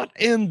said, what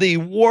in the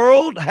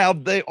world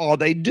are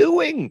they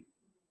doing?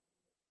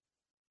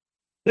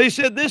 They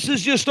said, this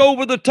is just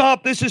over the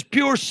top. This is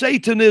pure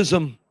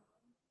Satanism.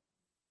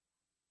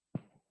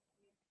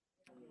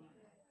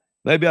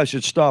 Maybe I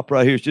should stop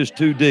right here. It's just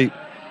too deep.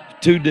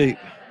 Too deep.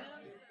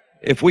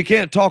 If we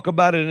can't talk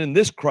about it in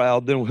this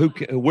crowd, then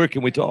where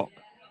can we talk?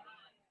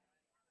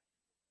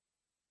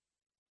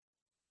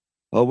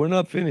 Oh, we're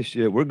not finished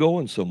yet. We're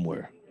going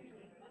somewhere.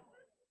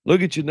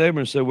 Look at your neighbor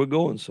and say, we're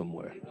going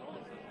somewhere.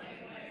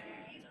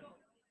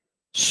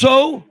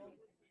 So,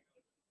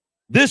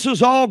 this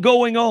is all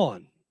going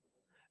on.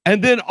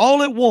 And then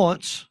all at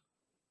once,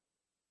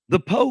 the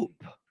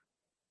Pope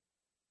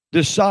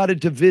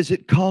decided to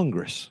visit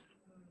Congress.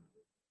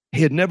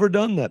 He had never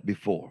done that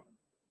before.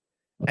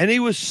 And he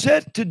was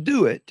set to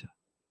do it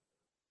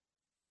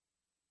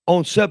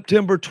on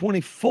September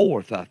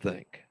 24th, I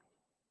think.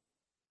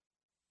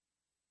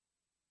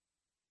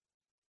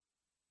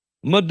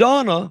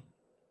 Madonna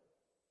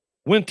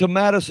went to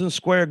Madison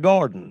Square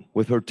Garden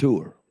with her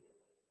tour.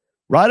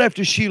 Right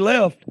after she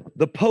left,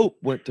 the Pope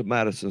went to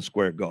Madison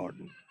Square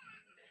Garden.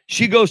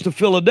 She goes to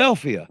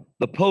Philadelphia.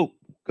 The Pope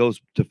goes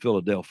to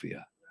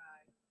Philadelphia.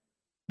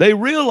 They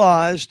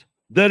realized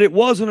that it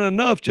wasn't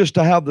enough just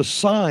to have the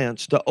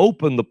science to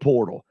open the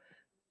portal.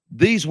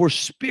 These were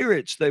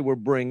spirits they were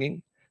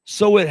bringing,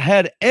 so it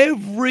had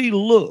every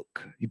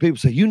look. You people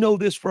say, you know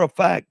this for a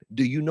fact.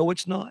 Do you know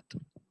it's not?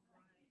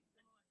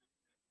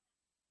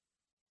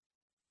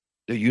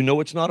 Do you know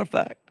it's not a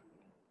fact?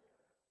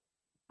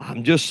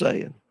 I'm just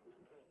saying.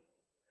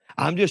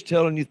 I'm just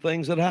telling you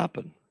things that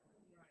happen.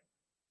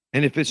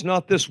 And if it's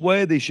not this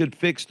way, they should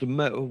fix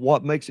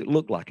what makes it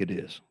look like it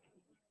is.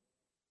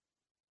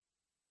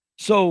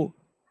 So,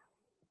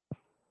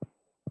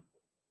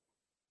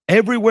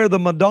 everywhere the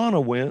Madonna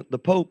went, the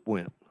Pope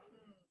went.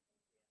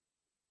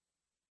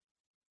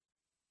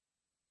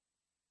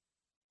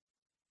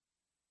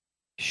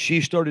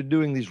 She started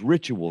doing these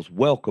rituals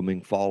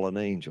welcoming fallen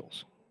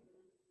angels.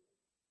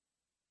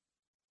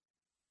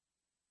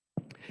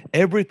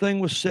 Everything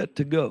was set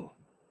to go.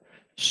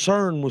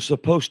 CERN was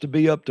supposed to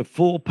be up to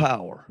full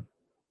power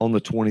on the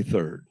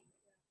 23rd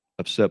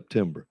of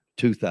September,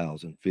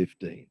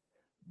 2015.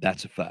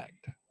 That's a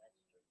fact.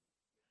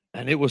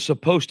 And it was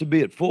supposed to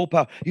be at full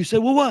power. You say,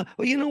 well, what?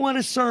 Well, you know, what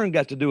has CERN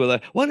got to do with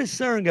that? What has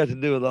CERN got to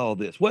do with all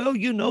this? Well,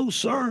 you know,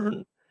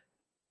 CERN,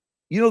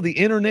 you know, the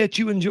internet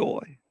you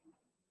enjoy.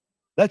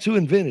 That's who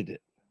invented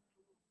it,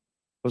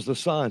 was the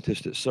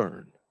scientist at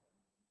CERN.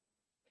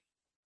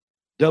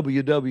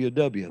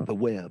 www, the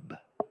web.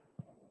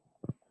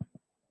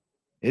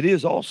 It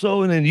is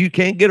also, and then you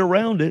can't get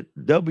around it,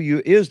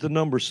 W is the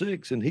number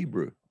 6 in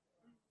Hebrew.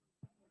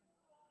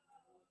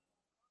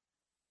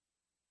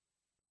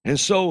 And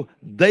so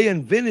they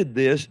invented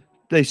this.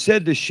 They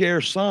said to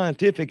share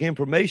scientific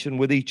information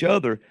with each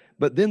other,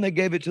 but then they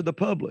gave it to the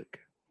public.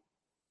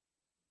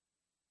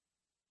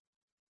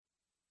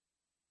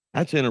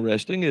 That's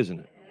interesting, isn't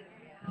it?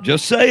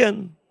 Just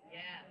saying.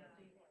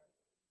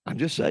 I'm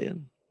just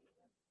saying.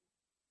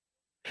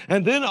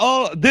 And then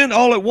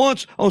all at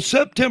once, on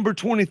September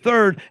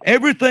 23rd,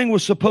 everything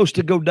was supposed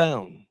to go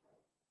down.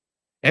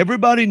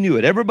 Everybody knew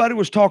it. Everybody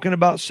was talking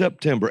about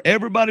September.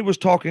 Everybody was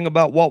talking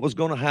about what was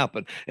going to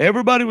happen.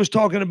 Everybody was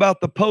talking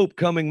about the Pope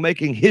coming,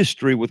 making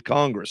history with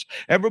Congress.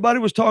 Everybody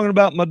was talking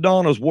about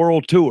Madonna's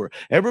world tour.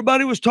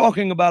 Everybody was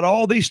talking about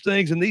all these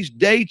things, and these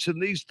dates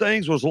and these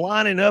things was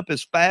lining up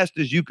as fast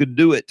as you could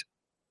do it.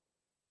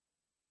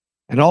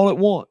 And all at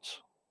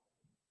once,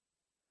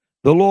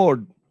 the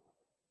Lord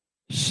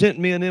sent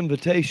me an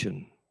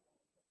invitation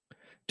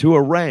to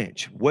a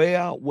ranch way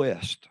out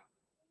west.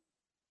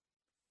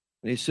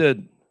 And he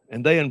said,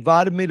 and they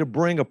invited me to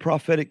bring a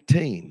prophetic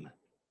team.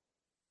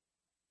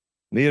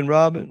 Me and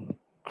Robin,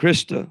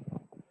 Krista,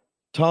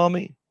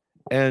 Tommy,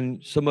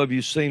 and some of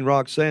you seen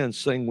Roxanne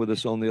sing with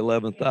us on the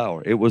 11th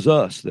hour. It was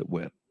us that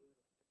went.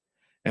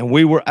 And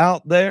we were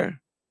out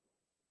there,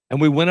 and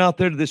we went out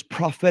there to this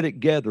prophetic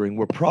gathering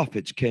where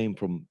prophets came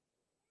from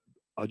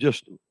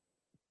just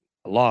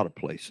a lot of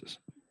places.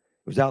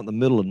 It was out in the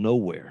middle of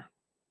nowhere.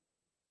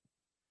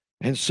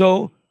 And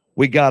so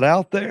we got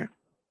out there,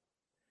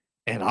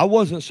 and I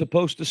wasn't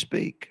supposed to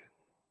speak.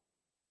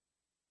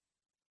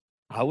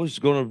 I was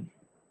going to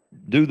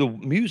do the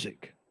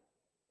music.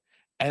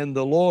 And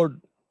the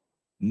Lord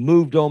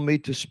moved on me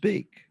to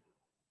speak.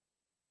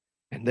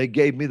 And they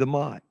gave me the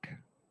mic.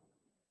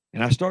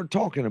 And I started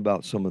talking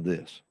about some of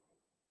this.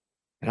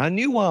 And I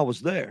knew why I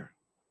was there.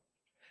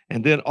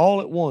 And then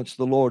all at once,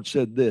 the Lord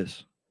said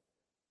this.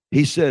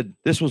 He said,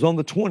 this was on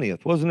the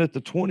 20th. Wasn't it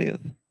the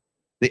 20th?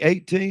 The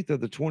 18th or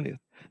the 20th?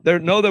 There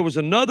was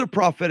another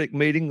prophetic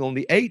meeting on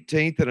the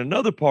 18th in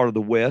another part of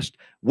the West.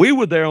 We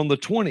were there on the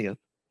 20th,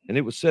 and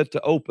it was set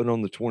to open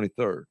on the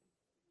 23rd.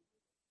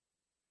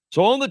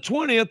 So on the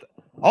 20th,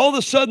 all of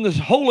a sudden, the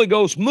Holy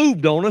Ghost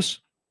moved on us,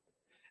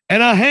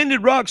 and I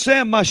handed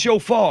Roxanne my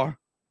shofar.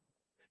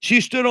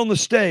 She stood on the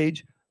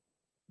stage.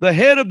 The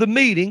head of the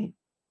meeting,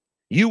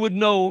 you would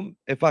know them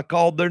if I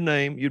called their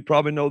name. You'd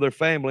probably know their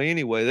family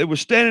anyway. They were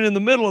standing in the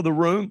middle of the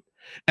room,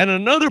 and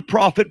another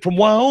prophet from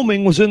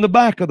Wyoming was in the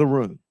back of the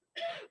room.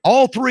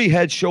 All three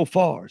had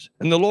shofars,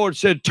 and the Lord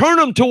said, turn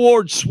them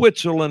towards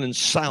Switzerland and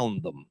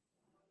sound them.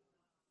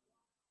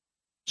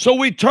 So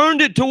we turned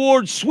it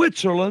towards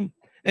Switzerland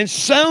and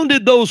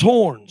sounded those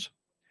horns.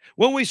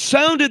 When we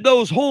sounded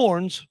those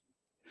horns,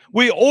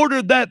 we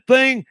ordered that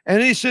thing,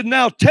 and he said,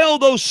 now tell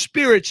those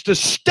spirits to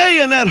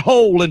stay in that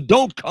hole and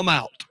don't come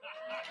out.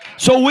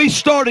 So we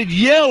started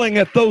yelling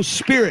at those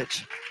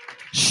spirits,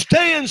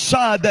 stay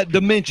inside that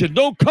dimension,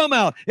 don't come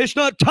out. It's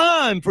not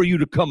time for you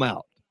to come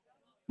out.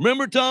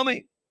 Remember,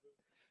 Tommy?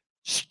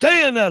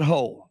 Stay in that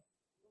hole.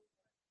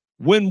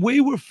 When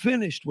we were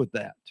finished with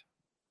that,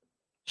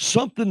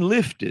 something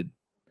lifted.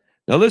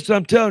 Now listen,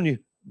 I'm telling you,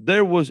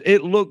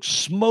 it looked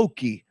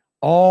smoky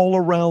all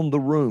around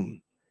the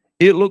room.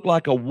 It looked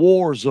like a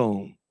war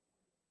zone.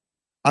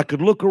 I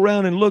could look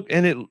around and look,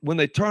 and when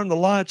they turned the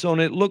lights on,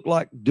 it looked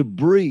like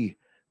debris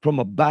from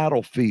a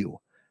battlefield.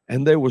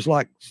 And it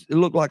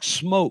looked like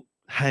smoke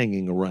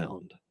hanging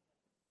around.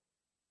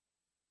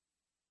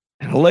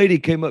 And a lady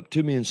came up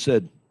to me and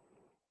said,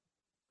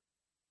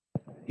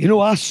 you know,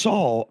 I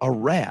saw a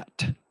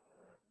rat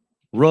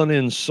run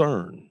in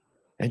CERN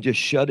and just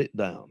shut it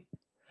down.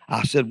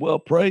 I said, well,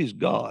 praise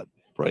God.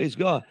 Praise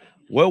God.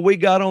 Well, we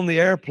got on the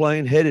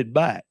airplane headed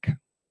back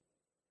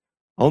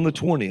on the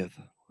 20th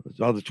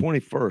or the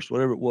 21st,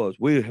 whatever it was.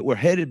 We were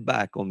headed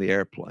back on the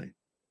airplane.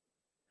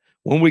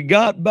 When we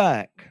got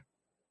back,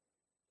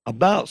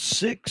 about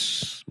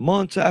 6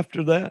 months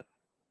after that,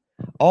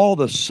 all of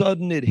a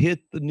sudden it hit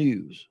the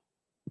news.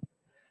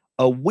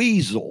 A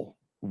weasel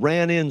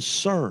ran in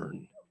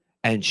CERN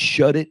and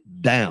shut it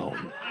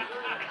down.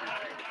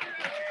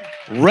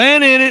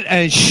 Ran in it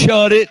and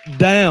shut it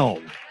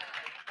down.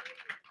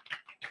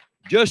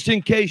 Just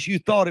in case you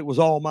thought it was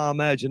all my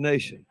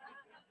imagination.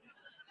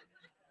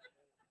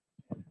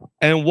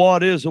 And what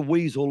does a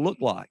weasel look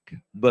like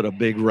but a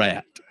big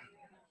rat?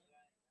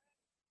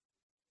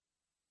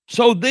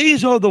 So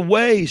these are the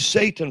ways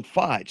Satan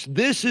fights.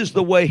 This is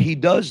the way he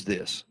does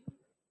this.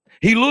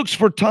 He looks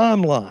for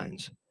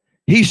timelines.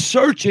 He's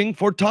searching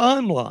for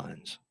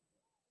timelines.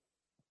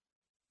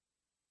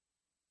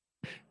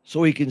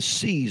 so he can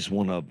seize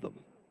one of them.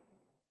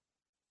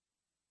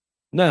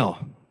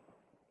 Now,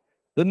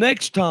 the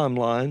next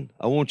timeline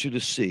I want you to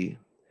see,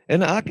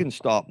 and I can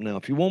stop now.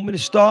 If you want me to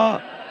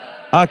stop,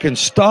 I can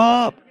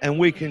stop and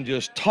we can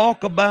just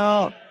talk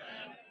about,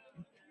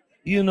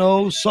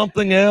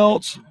 something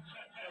else.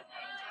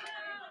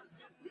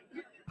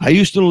 I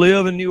used to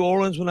live in New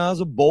Orleans when I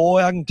was a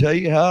boy. I can tell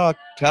you how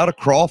to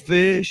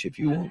crawfish if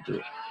you want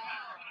to.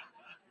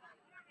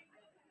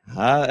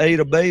 I ate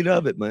a bait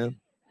of it, man.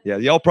 Yeah,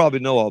 y'all probably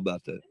know all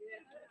about that.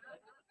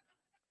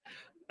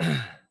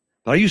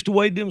 I used to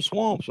wade them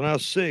swamps when I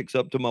was 6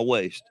 up to my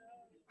waist.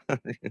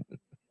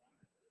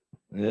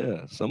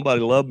 Yeah,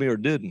 somebody loved me or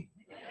didn't.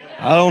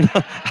 I don't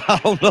know.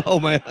 I don't know,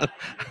 man.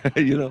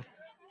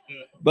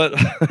 But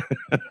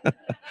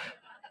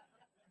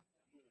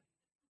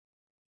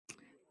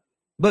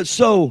but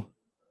so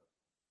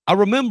I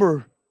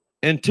remember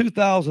in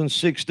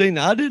 2016,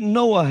 I didn't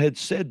know I had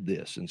said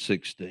this in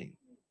 16.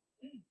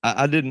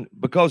 I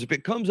didn't, because if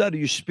it comes out of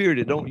your spirit,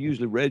 it don't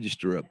usually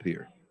register up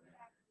here.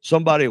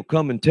 Somebody will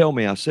come and tell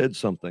me I said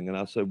something, and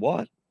I said,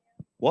 what?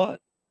 What?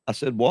 I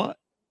said, what?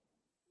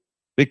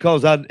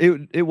 Because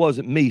it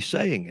wasn't me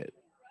saying it.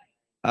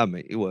 I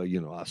mean,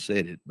 well, I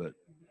said it, but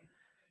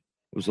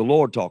it was the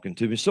Lord talking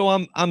to me. So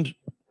I'm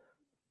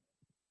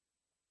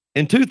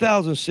in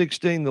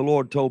 2016, the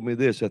Lord told me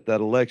this at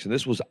that election.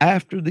 This was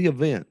after the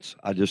events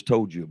I just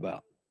told you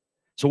about.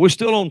 So we're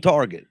still on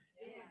target.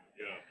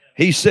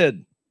 He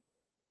said,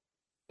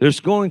 there's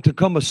going to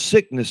come a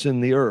sickness in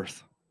the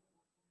earth.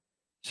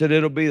 He said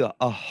it'll be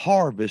a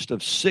harvest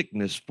of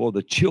sickness for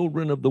the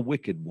children of the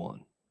wicked one.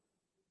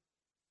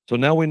 So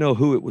now we know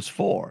who it was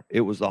for.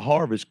 It was the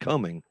harvest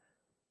coming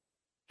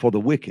for the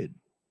wicked.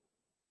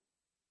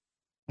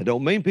 I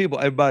don't mean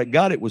everybody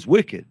got it was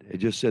wicked. It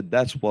just said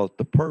that's what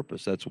the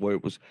purpose, that's where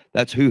it was,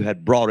 that's who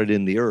had brought it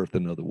in the earth,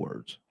 in other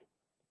words.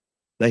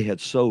 They had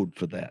sowed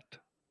for that.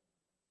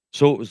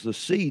 So it was the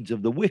seeds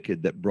of the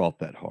wicked that brought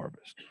that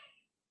harvest,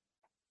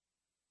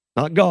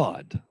 not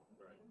God.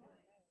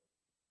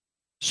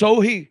 So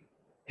he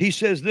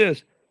says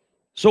this.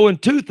 So in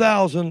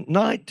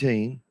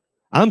 2019,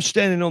 I'm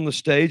standing on the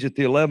stage at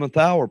the 11th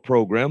hour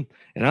program,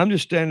 and I'm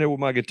just standing there with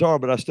my guitar,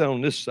 but I stand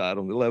on this side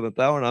on the 11th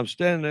hour, and I'm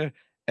standing there,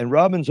 and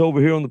Robin's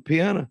over here on the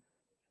piano.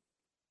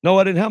 No,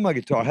 I didn't have my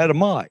guitar. I had a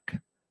mic.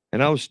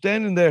 And I was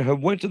standing there. I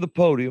went to the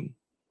podium,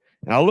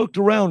 and I looked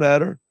around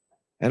at her,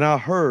 and I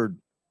heard,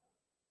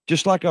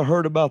 just like I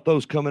heard about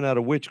those coming out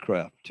of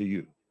witchcraft to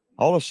you.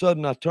 All of a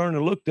sudden, I turned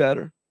and looked at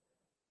her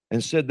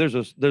and said, there's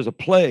a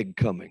plague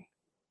coming.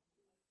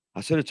 I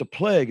said, it's a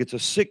plague. It's a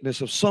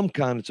sickness of some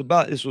kind.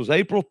 This was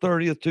April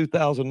 30th,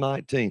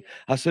 2019.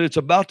 I said, it's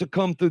about to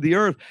come through the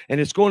earth,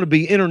 and it's going to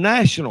be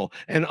international,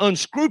 and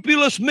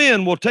unscrupulous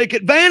men will take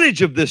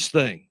advantage of this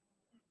thing.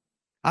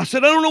 I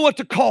said, I don't know what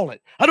to call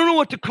it. I don't know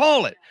what to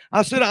call it.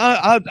 I said,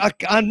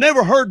 I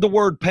never heard the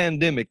word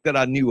pandemic that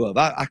I knew of.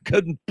 I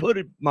couldn't put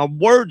my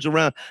words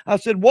around. I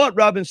said, what?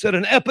 Robin said,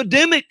 an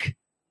epidemic.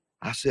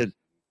 I said,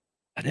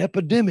 an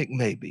epidemic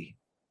maybe.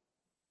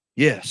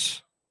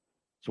 Yes.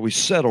 So we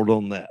settled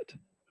on that.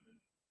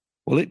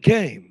 Well, it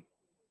came.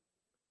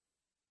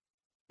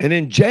 And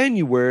in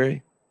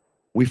January,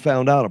 we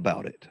found out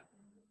about it.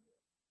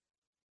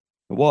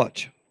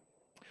 Watch.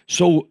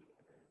 So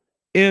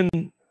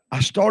I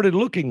started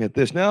looking at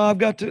this. Now I've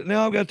got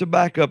to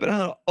back up. And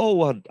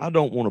I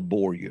don't want to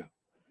bore you.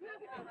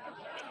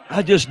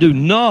 I just do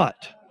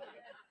not.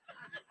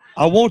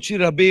 I want you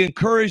to be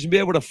encouraged and be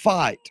able to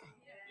fight.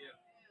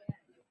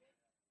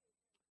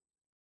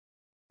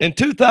 In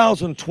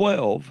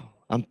 2012,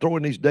 I'm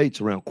throwing these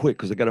dates around quick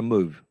because I got to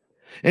move.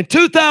 In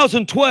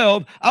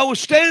 2012, I was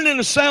standing in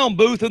a sound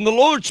booth, and the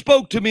Lord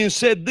spoke to me and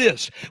said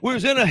this. We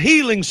was in a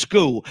healing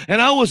school,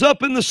 and I was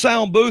up in the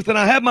sound booth, and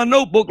I had my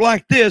notebook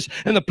like this,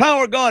 and the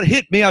power of God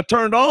hit me. I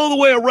turned all the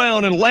way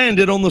around and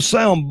landed on the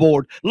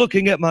soundboard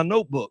looking at my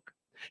notebook.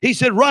 He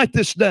said, write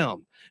this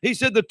down. He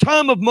said, the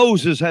time of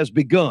Moses has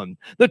begun.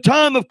 The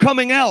time of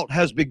coming out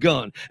has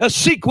begun. A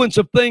sequence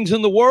of things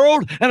in the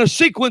world and a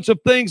sequence of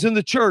things in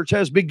the church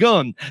has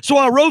begun. So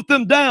I wrote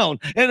them down,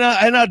 and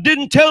I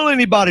didn't tell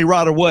anybody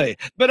right away.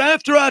 But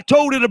after I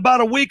told it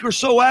about a week or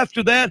so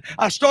after that,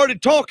 I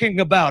started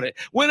talking about it.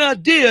 When I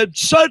did,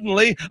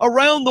 suddenly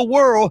around the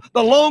world,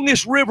 the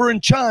longest river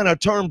in China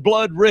turned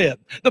blood red.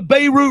 The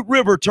Beirut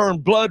River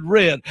turned blood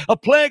red. A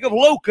plague of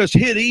locusts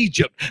hit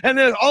Egypt. And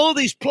then all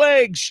these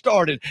plagues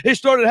started. It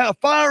started how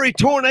fiery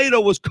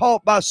tornado was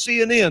caught by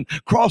CNN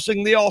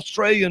crossing the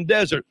Australian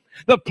desert.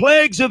 The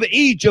plagues of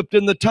Egypt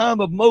in the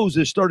time of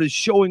Moses started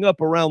showing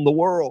up around the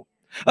world.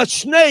 A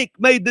snake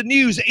made the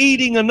news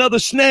eating another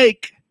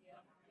snake.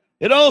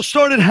 It all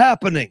started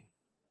happening.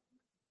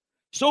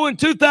 So in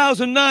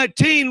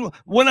 2019,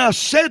 when I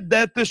said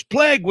that this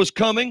plague was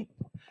coming,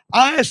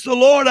 I asked the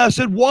Lord, I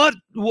said, what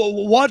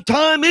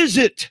time is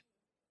it?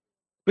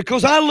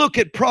 Because I look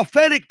at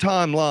prophetic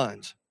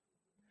timelines.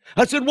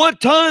 I said,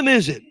 what time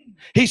is it?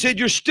 He said,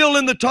 you're still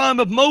in the time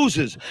of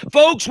Moses.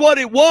 Folks, what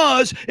it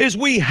was is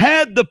we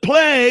had the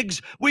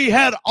plagues. We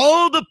had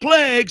all the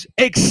plagues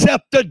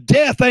except the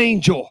death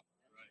angel.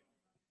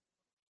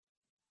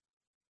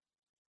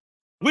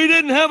 We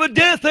didn't have a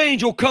death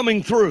angel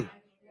coming through.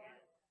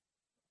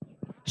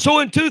 So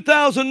in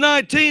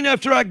 2019,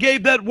 after I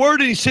gave that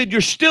word and he said, you're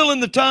still in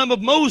the time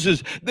of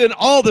Moses, then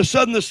all of a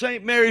sudden the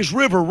St. Mary's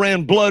River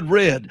ran blood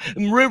red.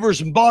 And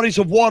rivers and bodies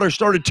of water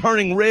started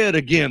turning red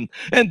again.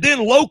 And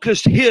then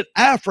locusts hit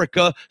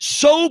Africa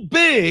so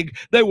big,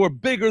 they were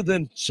bigger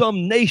than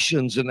some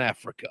nations in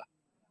Africa.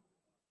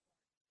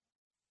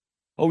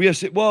 Oh,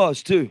 yes, it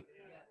was too.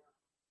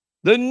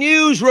 The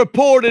news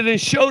reported and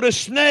showed a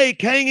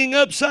snake hanging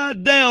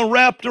upside down,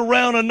 wrapped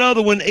around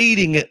another one,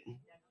 eating it.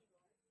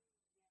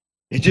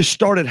 It just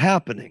started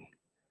happening.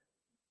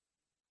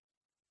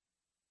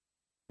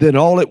 Then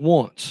all at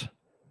once,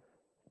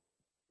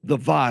 the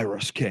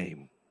virus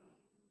came.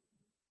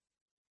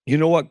 You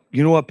know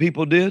what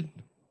people did?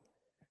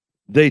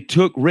 They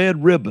took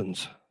red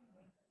ribbons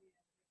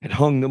and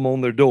hung them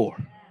on their door.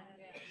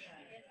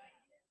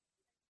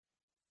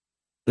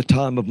 The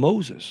time of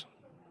Moses.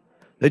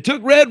 They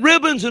took red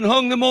ribbons and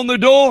hung them on their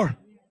door.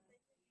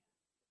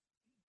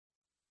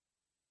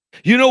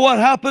 You know what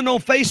happened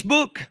on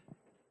Facebook?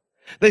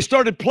 They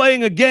started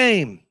playing a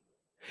game.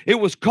 It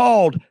was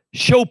called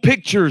Show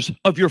Pictures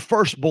of Your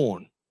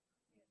Firstborn.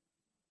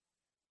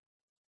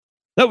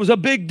 That was a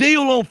big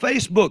deal on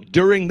Facebook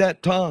during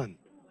that time.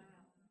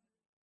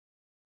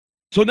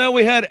 So now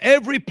we had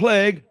every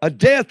plague, a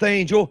death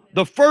angel,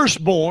 the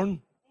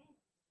firstborn,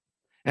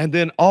 and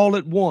then all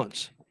at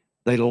once,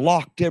 they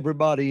locked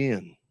everybody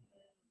in.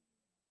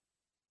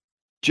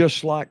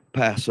 Just like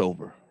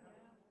Passover.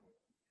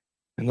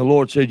 And the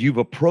Lord said, you've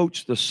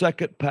approached the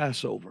second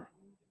Passover.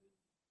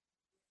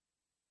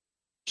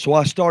 So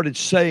I started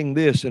saying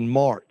this in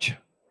March.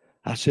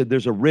 I said,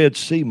 there's a Red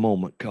Sea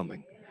moment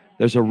coming.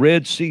 There's a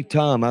Red Sea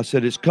time. I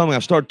said, it's coming. I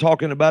started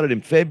talking about it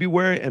in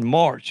February and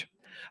March.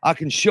 I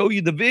can show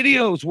you the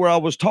videos where I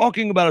was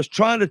talking about, I was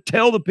trying to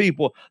tell the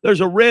people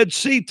there's a Red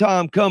Sea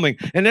time coming.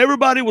 And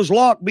everybody was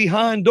locked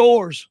behind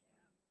doors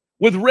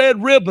with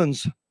red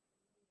ribbons.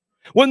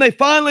 When they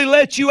finally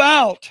let you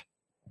out,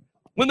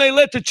 when they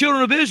let the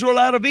children of Israel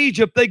out of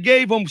Egypt, they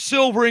gave them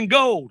silver and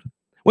gold.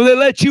 When they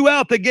let you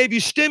out, they gave you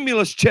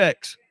stimulus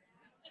checks.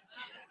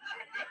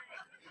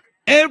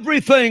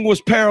 Everything was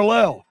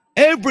parallel.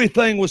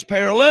 Everything was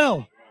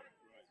parallel.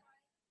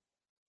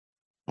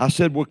 I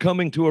said, we're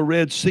coming to a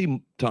Red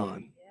Sea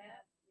time.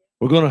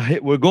 We're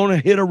going to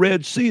hit a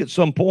Red Sea at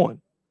some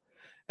point.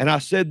 And I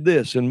said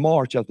this in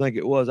March, I think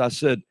it was. I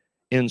said,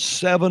 in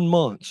 7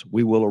 months,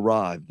 we will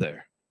arrive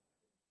there.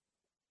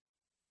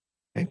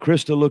 And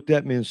Krista looked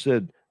at me and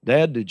said,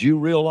 Dad, did you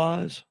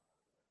realize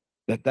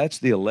that that's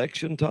the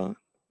election time?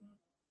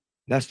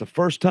 That's the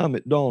first time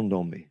it dawned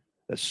on me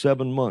that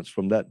 7 months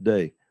from that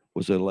day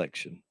was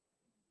election.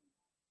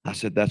 I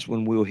said, that's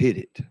when we'll hit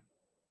it.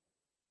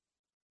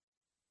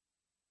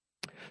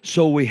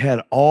 So we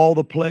had all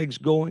the plagues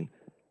going.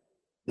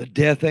 The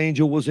death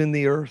angel was in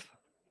the earth.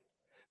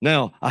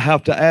 Now, I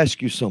have to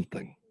ask you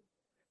something.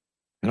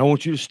 And I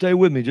want you to stay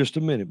with me just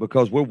a minute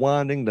because we're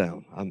winding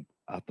down,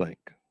 I think.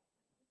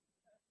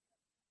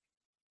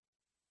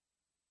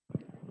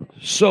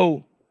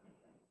 So,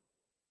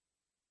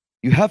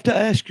 you have to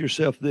ask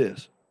yourself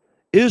this.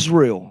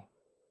 Israel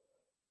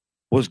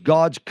was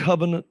God's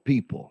covenant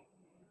people.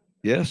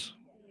 Yes?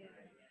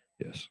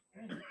 Yes.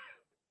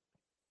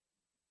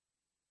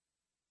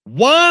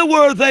 Why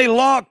were they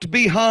locked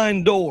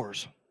behind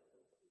doors?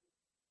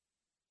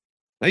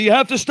 Now you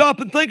have to stop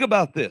and think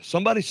about this.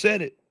 Somebody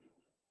said it.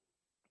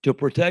 To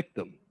protect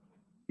them.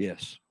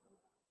 Yes.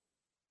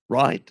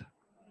 Right?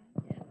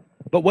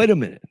 But wait a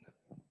minute.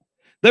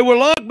 They were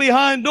locked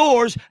behind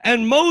doors,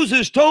 and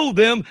Moses told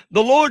them,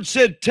 the Lord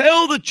said,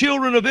 tell the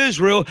children of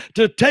Israel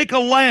to take a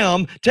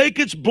lamb, take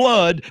its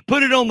blood,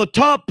 put it on the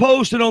top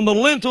post and on the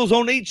lintels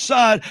on each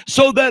side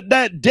so that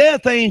that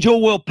death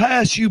angel will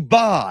pass you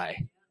by.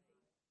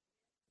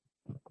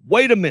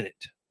 Wait a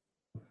minute.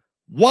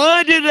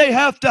 Why did they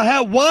have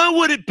to why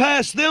would it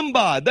pass them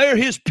by? They're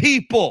his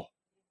people.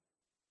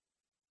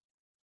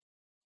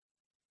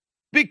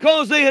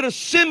 Because they had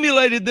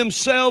assimilated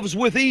themselves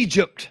with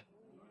Egypt.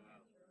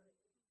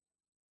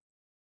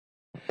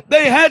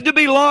 They had to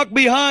be locked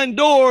behind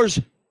doors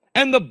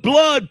and the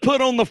blood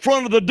put on the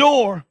front of the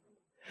door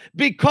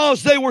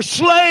because they were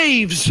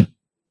slaves.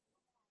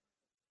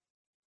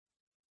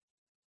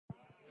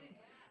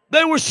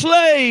 They were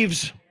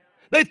slaves.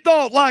 They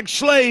thought like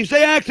slaves.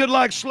 They acted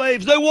like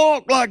slaves. They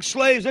walked like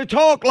slaves. They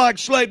talked like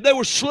slaves. They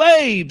were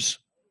slaves.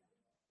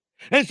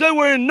 And so they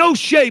were in no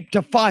shape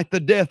to fight the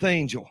death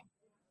angel.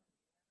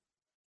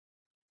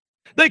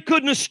 They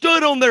couldn't have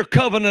stood on their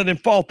covenant and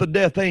fought the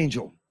death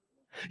angel.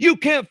 You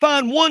can't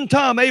find one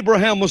time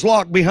Abraham was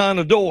locked behind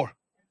a door.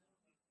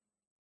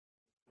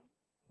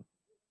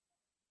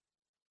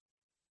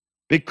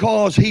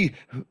 Because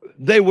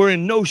they were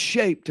in no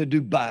shape to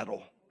do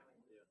battle.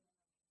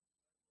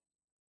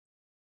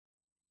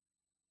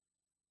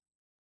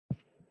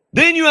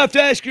 Then you have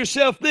to ask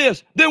yourself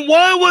this, then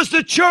why was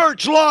the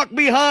church locked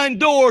behind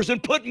doors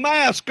and put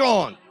masks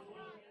on?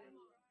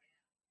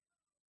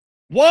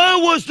 Why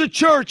was the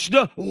church,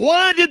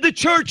 why did the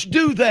church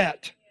do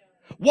that?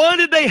 Why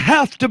did they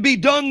have to be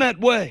done that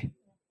way?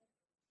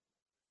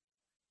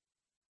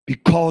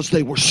 Because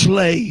they were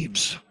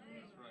slaves.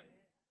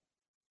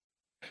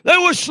 They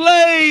were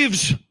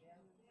slaves.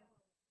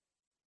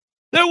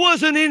 There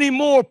wasn't any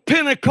more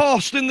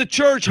Pentecost in the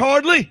church,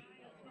 hardly.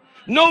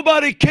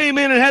 Nobody came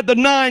in and had the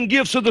 9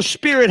 gifts of the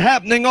Spirit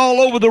happening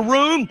all over the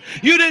room.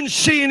 You didn't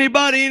see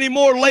anybody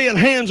anymore laying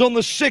hands on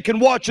the sick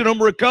and watching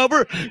them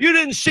recover. You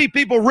didn't see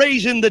people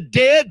raising the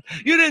dead.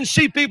 You didn't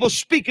see people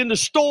speaking to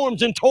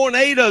storms and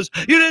tornadoes.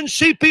 You didn't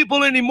see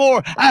people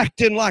anymore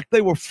acting like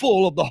they were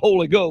full of the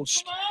Holy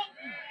Ghost.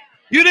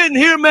 You didn't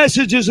hear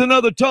messages in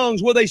other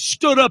tongues where they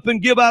stood up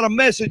and give out a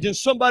message and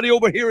somebody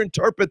over here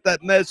interpret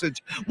that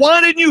message.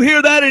 Why didn't you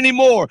hear that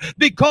anymore?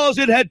 Because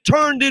it had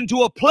turned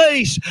into a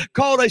place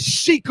called a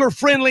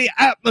seeker-friendly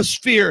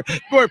atmosphere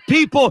where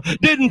people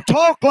didn't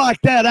talk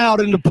like that out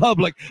in the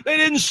public. They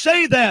didn't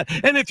say that.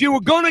 And if you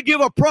were going to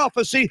give a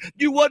prophecy,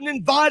 you wasn't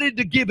invited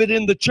to give it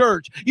in the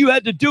church. You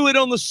had to do it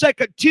on the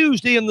second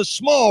Tuesday in the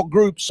small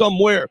group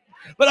somewhere.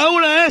 But I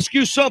want to ask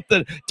you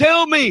something.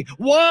 Tell me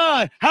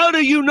why, how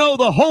do you know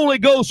the Holy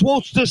Ghost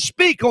wants to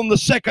speak on the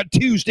second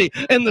Tuesday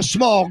in the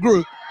small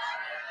group?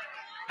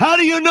 How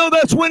do you know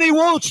that's when he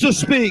wants to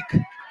speak?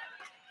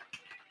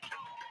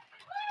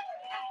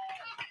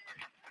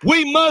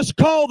 We must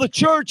call the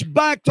church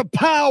back to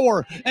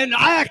power and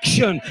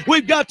action.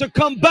 We've got to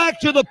come back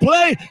to the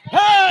place.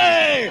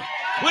 Hey!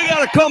 We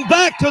got to come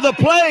back to the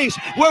place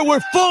where we're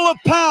full of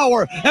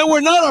power and we're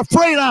not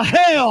afraid of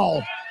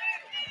hell.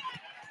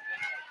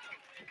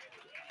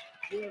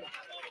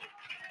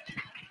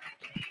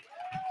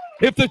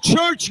 If the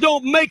church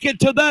don't make it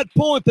to that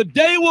point, the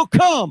day will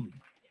come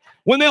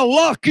when they'll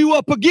lock you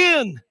up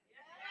again.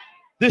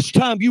 This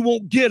time you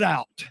won't get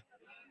out.